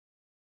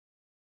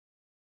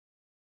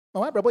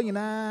ma w'abrabɔ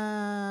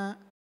nyinaa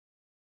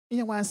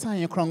nyɛ wansa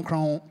yɛ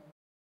kronkron.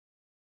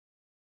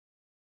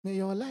 May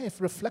your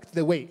life reflect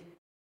the way.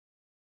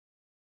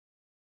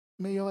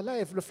 May your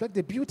life reflect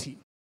the beauty,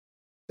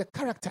 the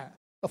character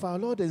of our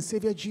Lord and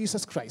Savior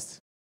Jesus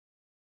Christ.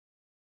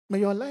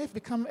 May your life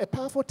become a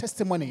powerful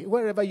testimony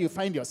wherever you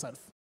find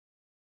yourself.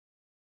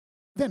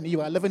 Then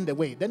you are living the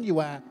way. Then you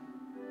are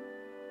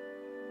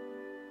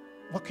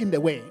walking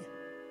the way.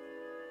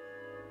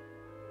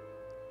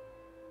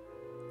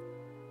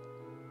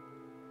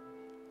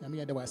 I'm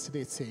here to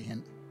say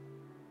saying,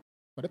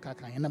 "What the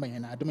kaka yana ba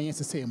yana aduma yin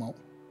say mo."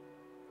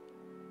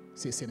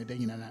 Say ne dan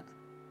yana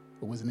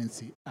wasn't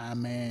see.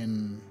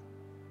 Amen.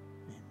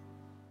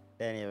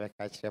 Then you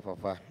catch your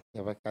papa.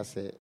 You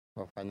say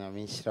papa na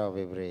mi shira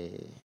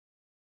bebre.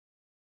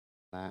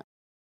 Na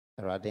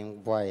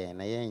riding boy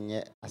na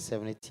yen a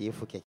 70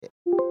 fu keke.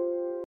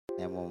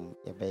 Na mum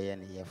ye be ye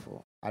ne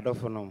yefo.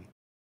 Adofo no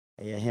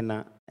ye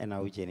hena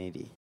na ugene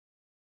di.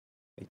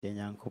 E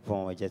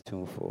nyankopon wa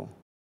jatumfo.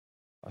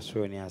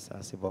 Osoro ni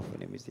asase bofo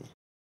ne mizi.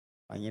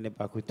 Anye ne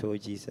bakuto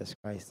Jesus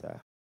Christ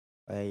a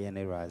ye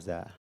ne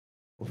raza.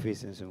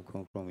 Officing some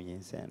concrete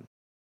incense.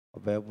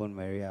 Obeyborn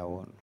Maria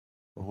won.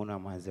 Ohuna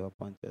manze wa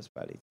Pontius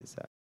Pilatus.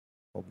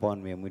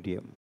 Obon me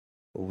mudium.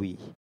 We.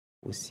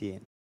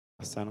 Usien.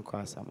 Asan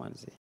kwa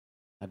samanze.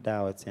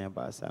 Ada wa ten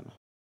basano.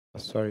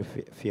 Sorry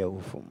fear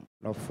ufum.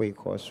 No free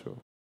course.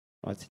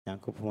 Not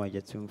yankopon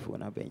ajetumfo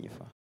na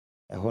benyifa.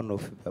 Eho no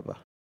fi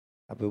baba.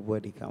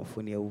 Abebodi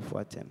kamfo ne awufo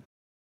atem.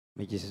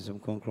 Me Jesus some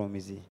concrete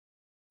mizi.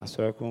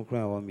 Asori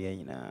concrete wa me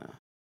nyina.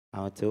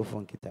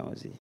 Awotefo nkita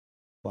ozi.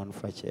 Bon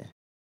fache.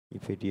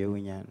 Ifedie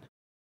unyan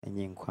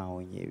enye nkwa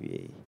onye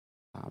wie.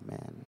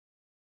 Amen.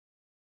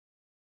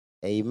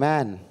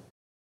 Amen.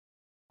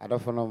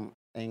 Adofonom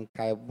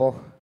enkaibo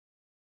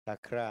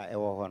kakra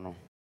ewo ho no.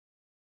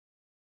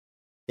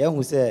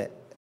 Yehu se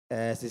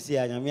sisi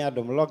anyame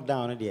adom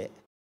lockdown de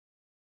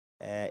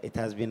it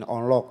has been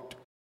unlocked.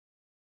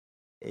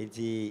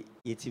 Eti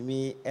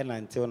yetimi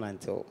until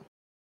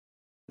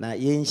na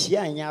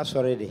yenhia anya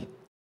asori de.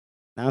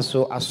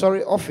 Nanso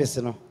asori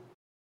office no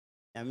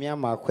Yami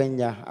ama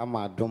kwenya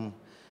ama adom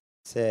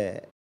say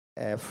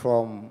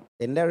from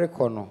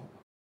Enerikono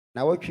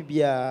na watwi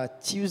bia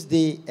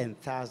Tuesday and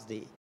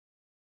Thursday.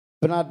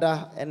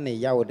 Benada and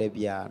Yawoda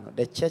biano.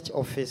 The church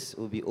office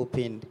will be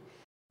opened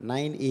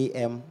 9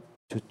 a.m.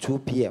 to 2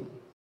 p.m.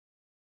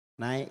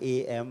 9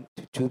 a.m.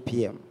 to 2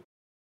 p.m.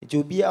 It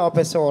will be our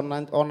person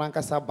on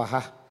Ankasa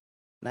Baha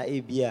na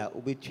ebia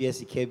ubetua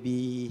sika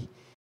bi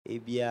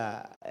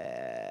ebia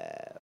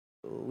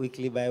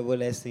weekly Bible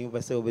lesson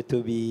person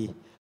ubetobi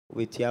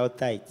with your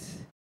tight.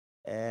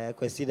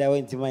 Consider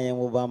when Timaya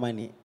mobile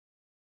money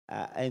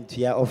and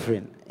to your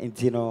offering.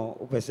 Intino,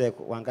 Upesek,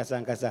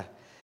 Wankasa.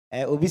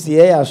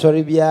 Obisi,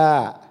 sorry,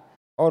 bia,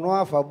 or no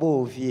alpha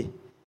bow,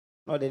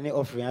 not any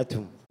offering at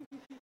him.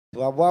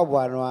 To a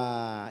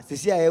bob, to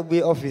see I will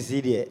be office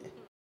idiot.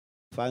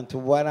 Fan to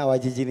one hour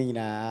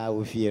jijina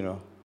with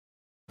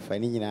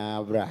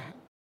Fanina bra.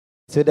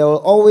 So there will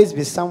always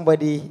be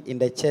somebody in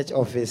the church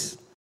office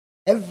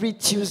every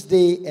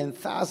Tuesday and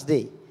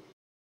Thursday.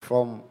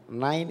 From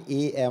 9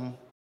 a.m.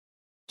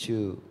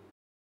 to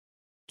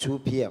 2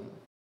 p.m.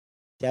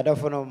 The other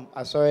phone,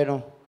 I saw you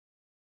know,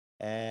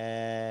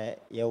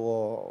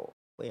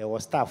 your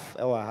staff,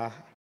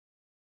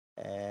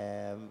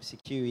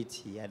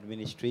 security,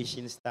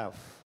 administration staff,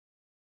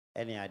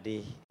 any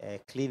other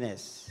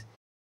cleaners.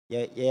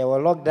 Yeah,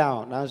 were locked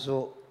down, and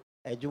so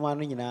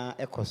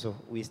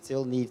we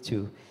still need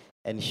to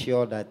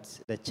ensure that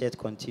the church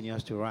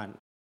continues to run.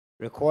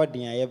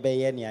 Recording,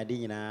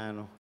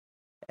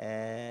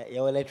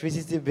 your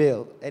electricity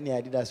bill, any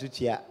idea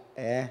sutia,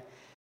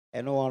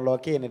 and no one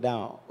locking it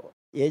down.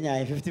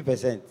 Yeah,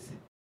 50%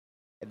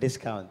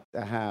 discount.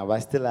 But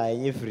still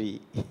I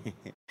free.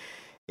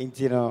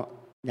 Intino,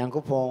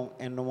 Yankopon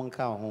and no one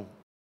count.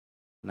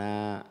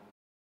 Na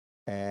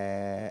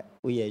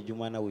we are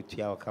Jumana with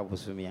your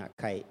Kabusumia,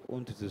 Kai,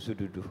 unto to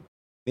Sududu.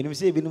 When you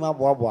say Binuma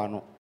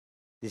Boabuano,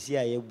 the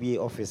CIA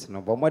office,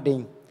 no, but more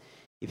than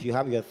if you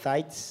have your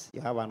tithes,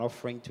 you have an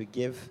offering to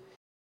give,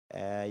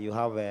 you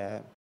have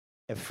a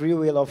free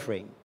will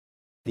offering.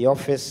 The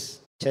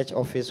church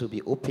office will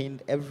be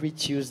opened every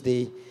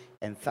Tuesday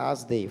and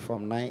Thursday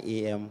from 9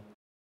 a.m.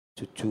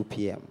 to 2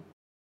 p.m.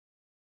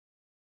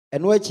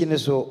 And watching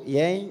so,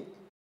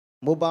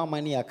 mobile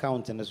money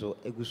account and so,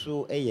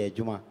 eguso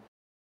juma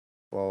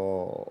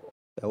for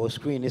our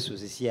screen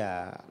is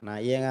here. Na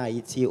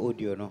IT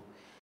audio no,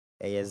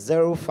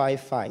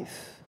 055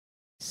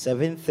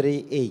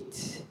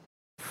 738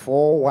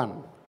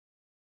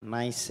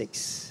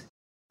 4196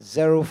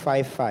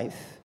 055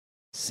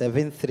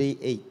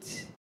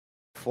 738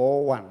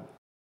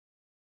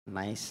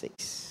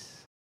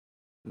 4196.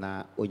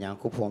 Na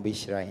onyankopon be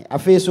shirain.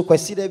 Afi so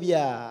kwasida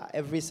bia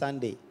every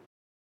Sunday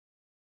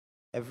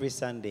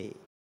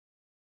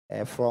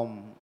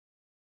from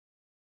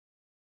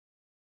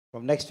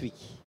next week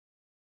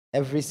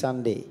every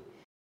Sunday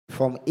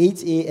from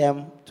 8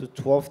 a.m. to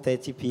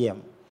 12:30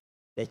 p.m.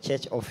 The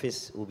church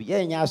office will be.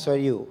 Yeah,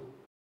 sorry you.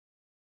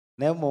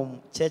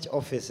 Now, church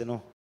office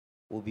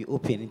will be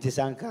open. It is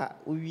anka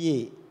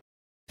we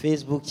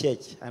Facebook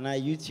church and a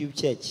YouTube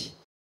church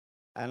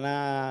and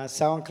a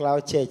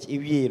SoundCloud church.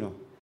 If you know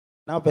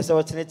now, person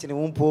watching it in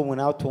one poem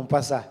now to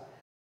passa.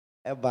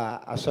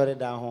 Eba I saw it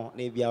down home.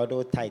 Maybe I'll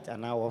do tight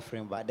and now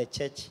offering, but the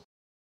church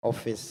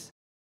office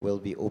will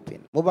be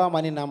open. Mobile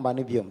money number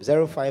Nibium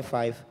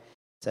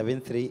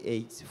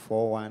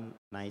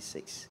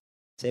 055-738-4196.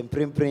 Same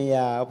print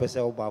ya opese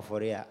oba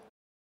for ya.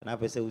 Na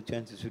pese u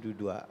 20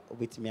 sudu a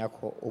obetimi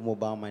akọ o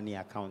mobile money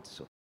account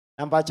so.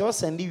 Number cho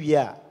send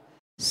the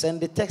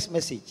send the text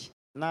message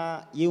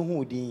na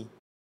yehu din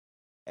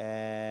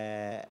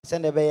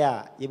send the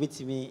ya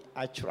yebetimi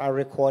actual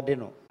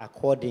recording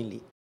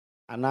accordingly.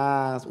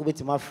 Ana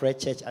ubetimi free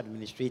church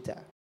administrator.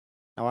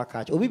 Na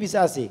waka obi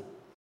bisa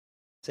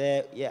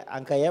say yeah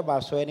anka ye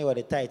ba so any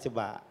the tight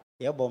ba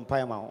ye bom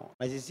pai ma ho.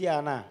 Na sisi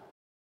ana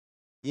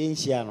ye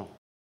nhia no.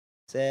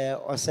 Say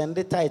o send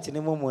the tight ni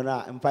momo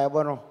na mpai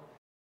bo no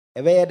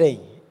ebe ye den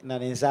na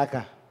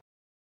nsaka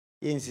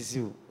ye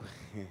nsisiu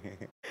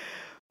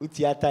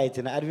utia tight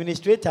na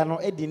administrator no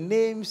the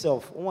names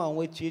of one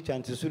way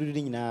to suru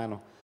nyina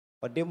no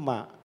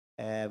odema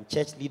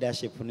church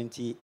leadership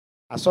nti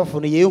asofo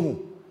no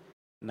yehu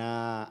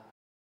na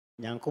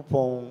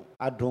nyankopon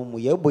adom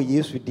ye bo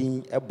Yesu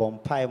din ebom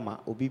pai ma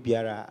obi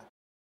biara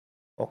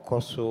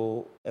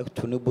okoso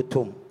eto ne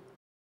botom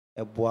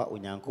eboa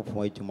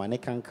onyankopon adwuma ne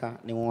kanka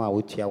ne won a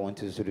wotua want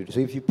to suru. So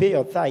if you pay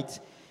your tithes,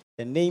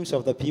 the names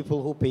of the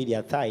people who pay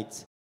their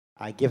tithes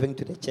are given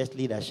to the church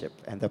leadership,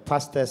 and the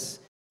pastors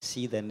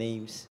see the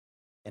names,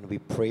 and we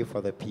pray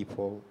for the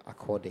people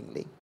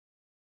accordingly.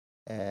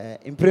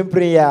 In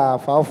prayer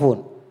for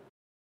phone,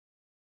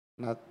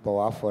 not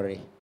bawafore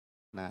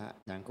na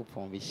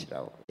nyankopon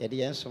bishrawo.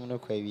 Yedi ensom no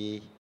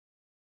kwawie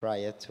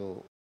prior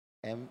to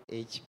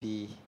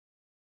MHB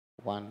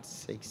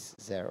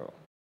 160.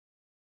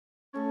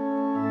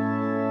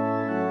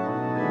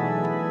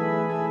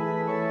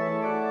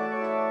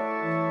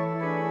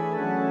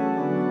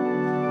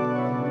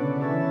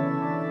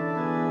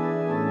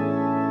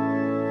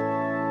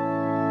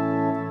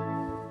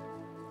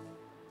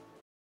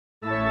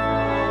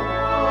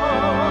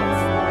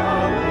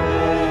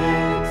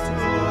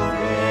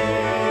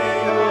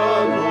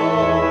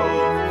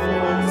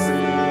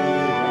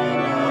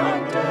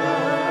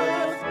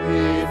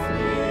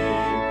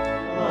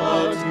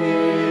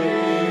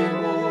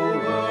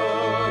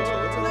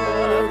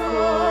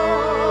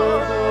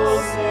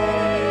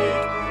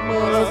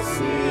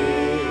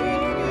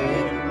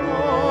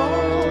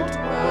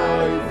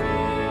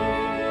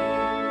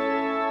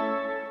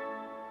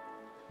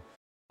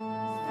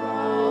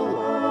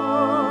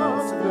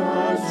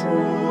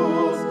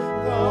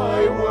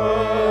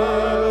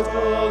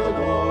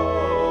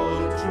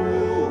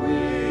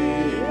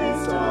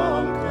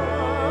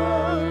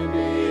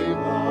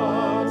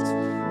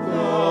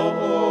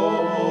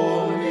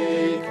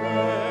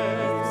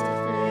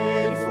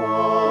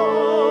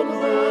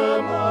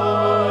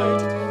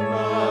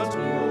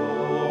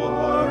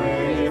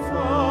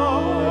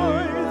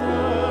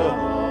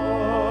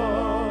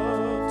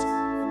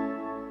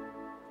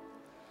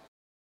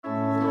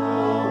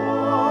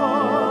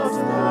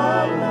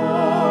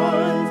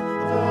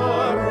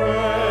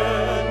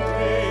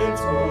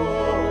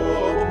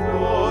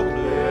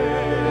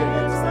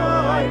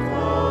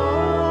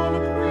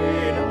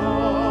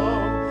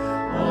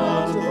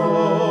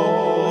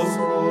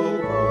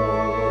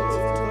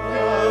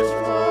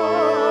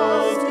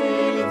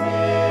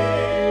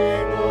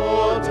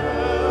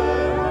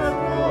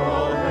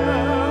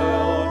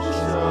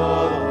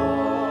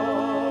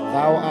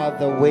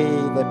 The way,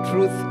 the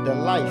truth, the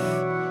life.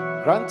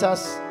 Grant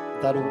us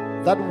that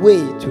way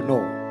to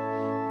know,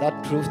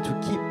 that truth to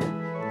keep,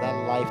 that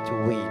life to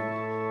win,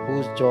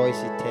 whose joy is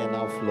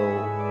eternal flow.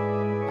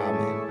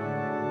 Amen.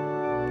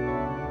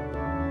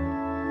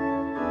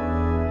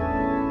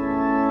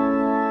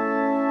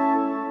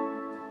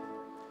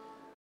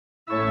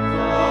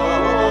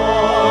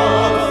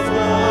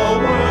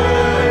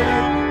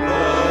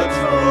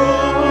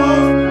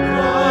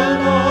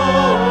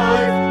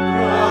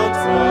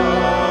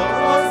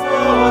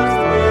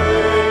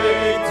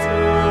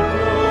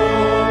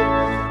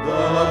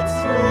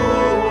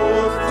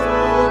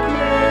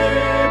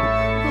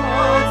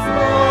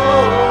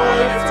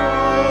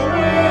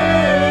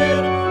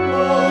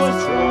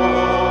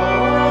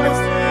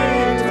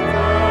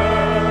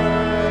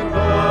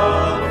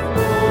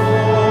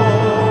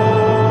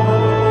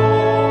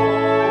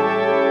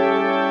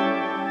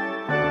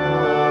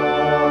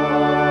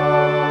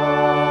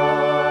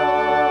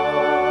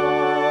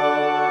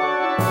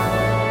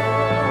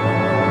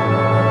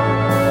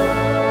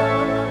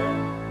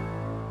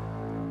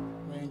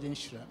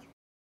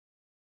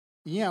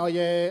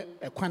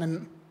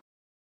 Kwanan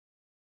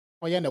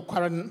oye na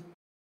kwaran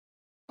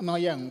na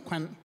oye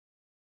nkwan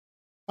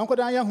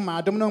onkoda ya huma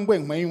adom no mbo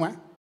enwanwa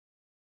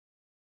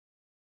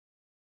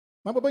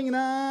mababa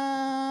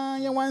nyina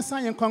ya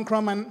wansan ye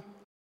konkroman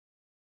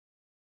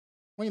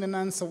When you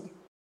answer,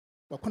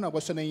 what can I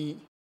was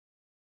saying?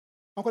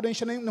 Uncle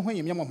Denshon, no way,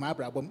 young of my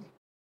brabum.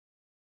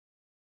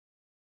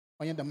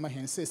 When you the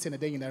man says in a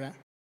day in era,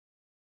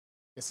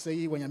 you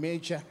say when you're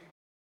major,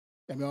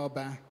 the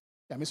Mioba,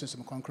 the mission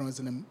some concurrence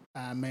in them.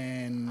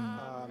 Amen.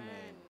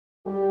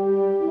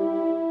 Amen.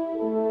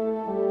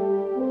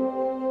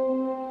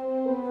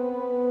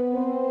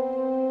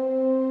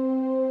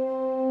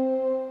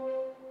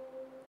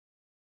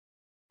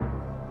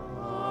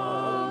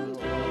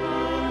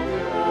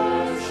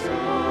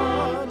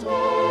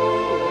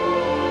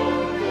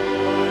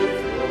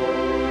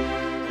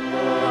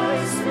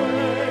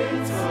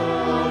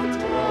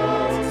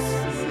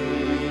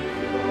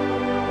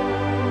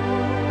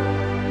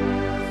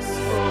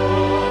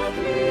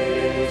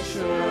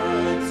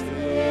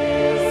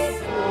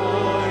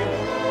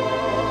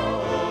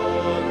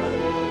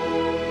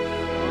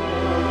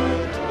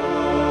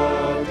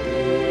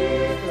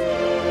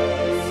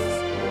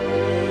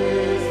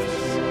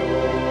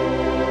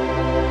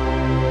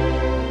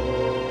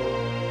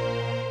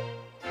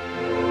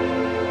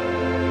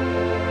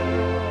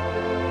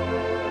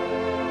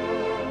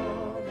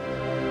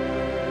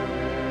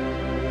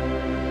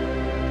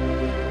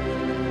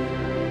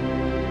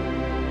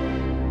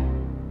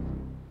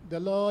 The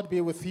Lord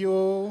be with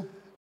you.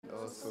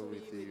 Also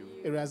with you.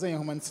 Eraza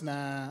humans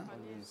na.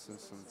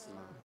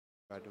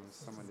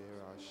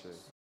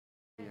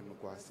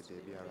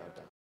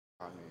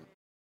 Amen.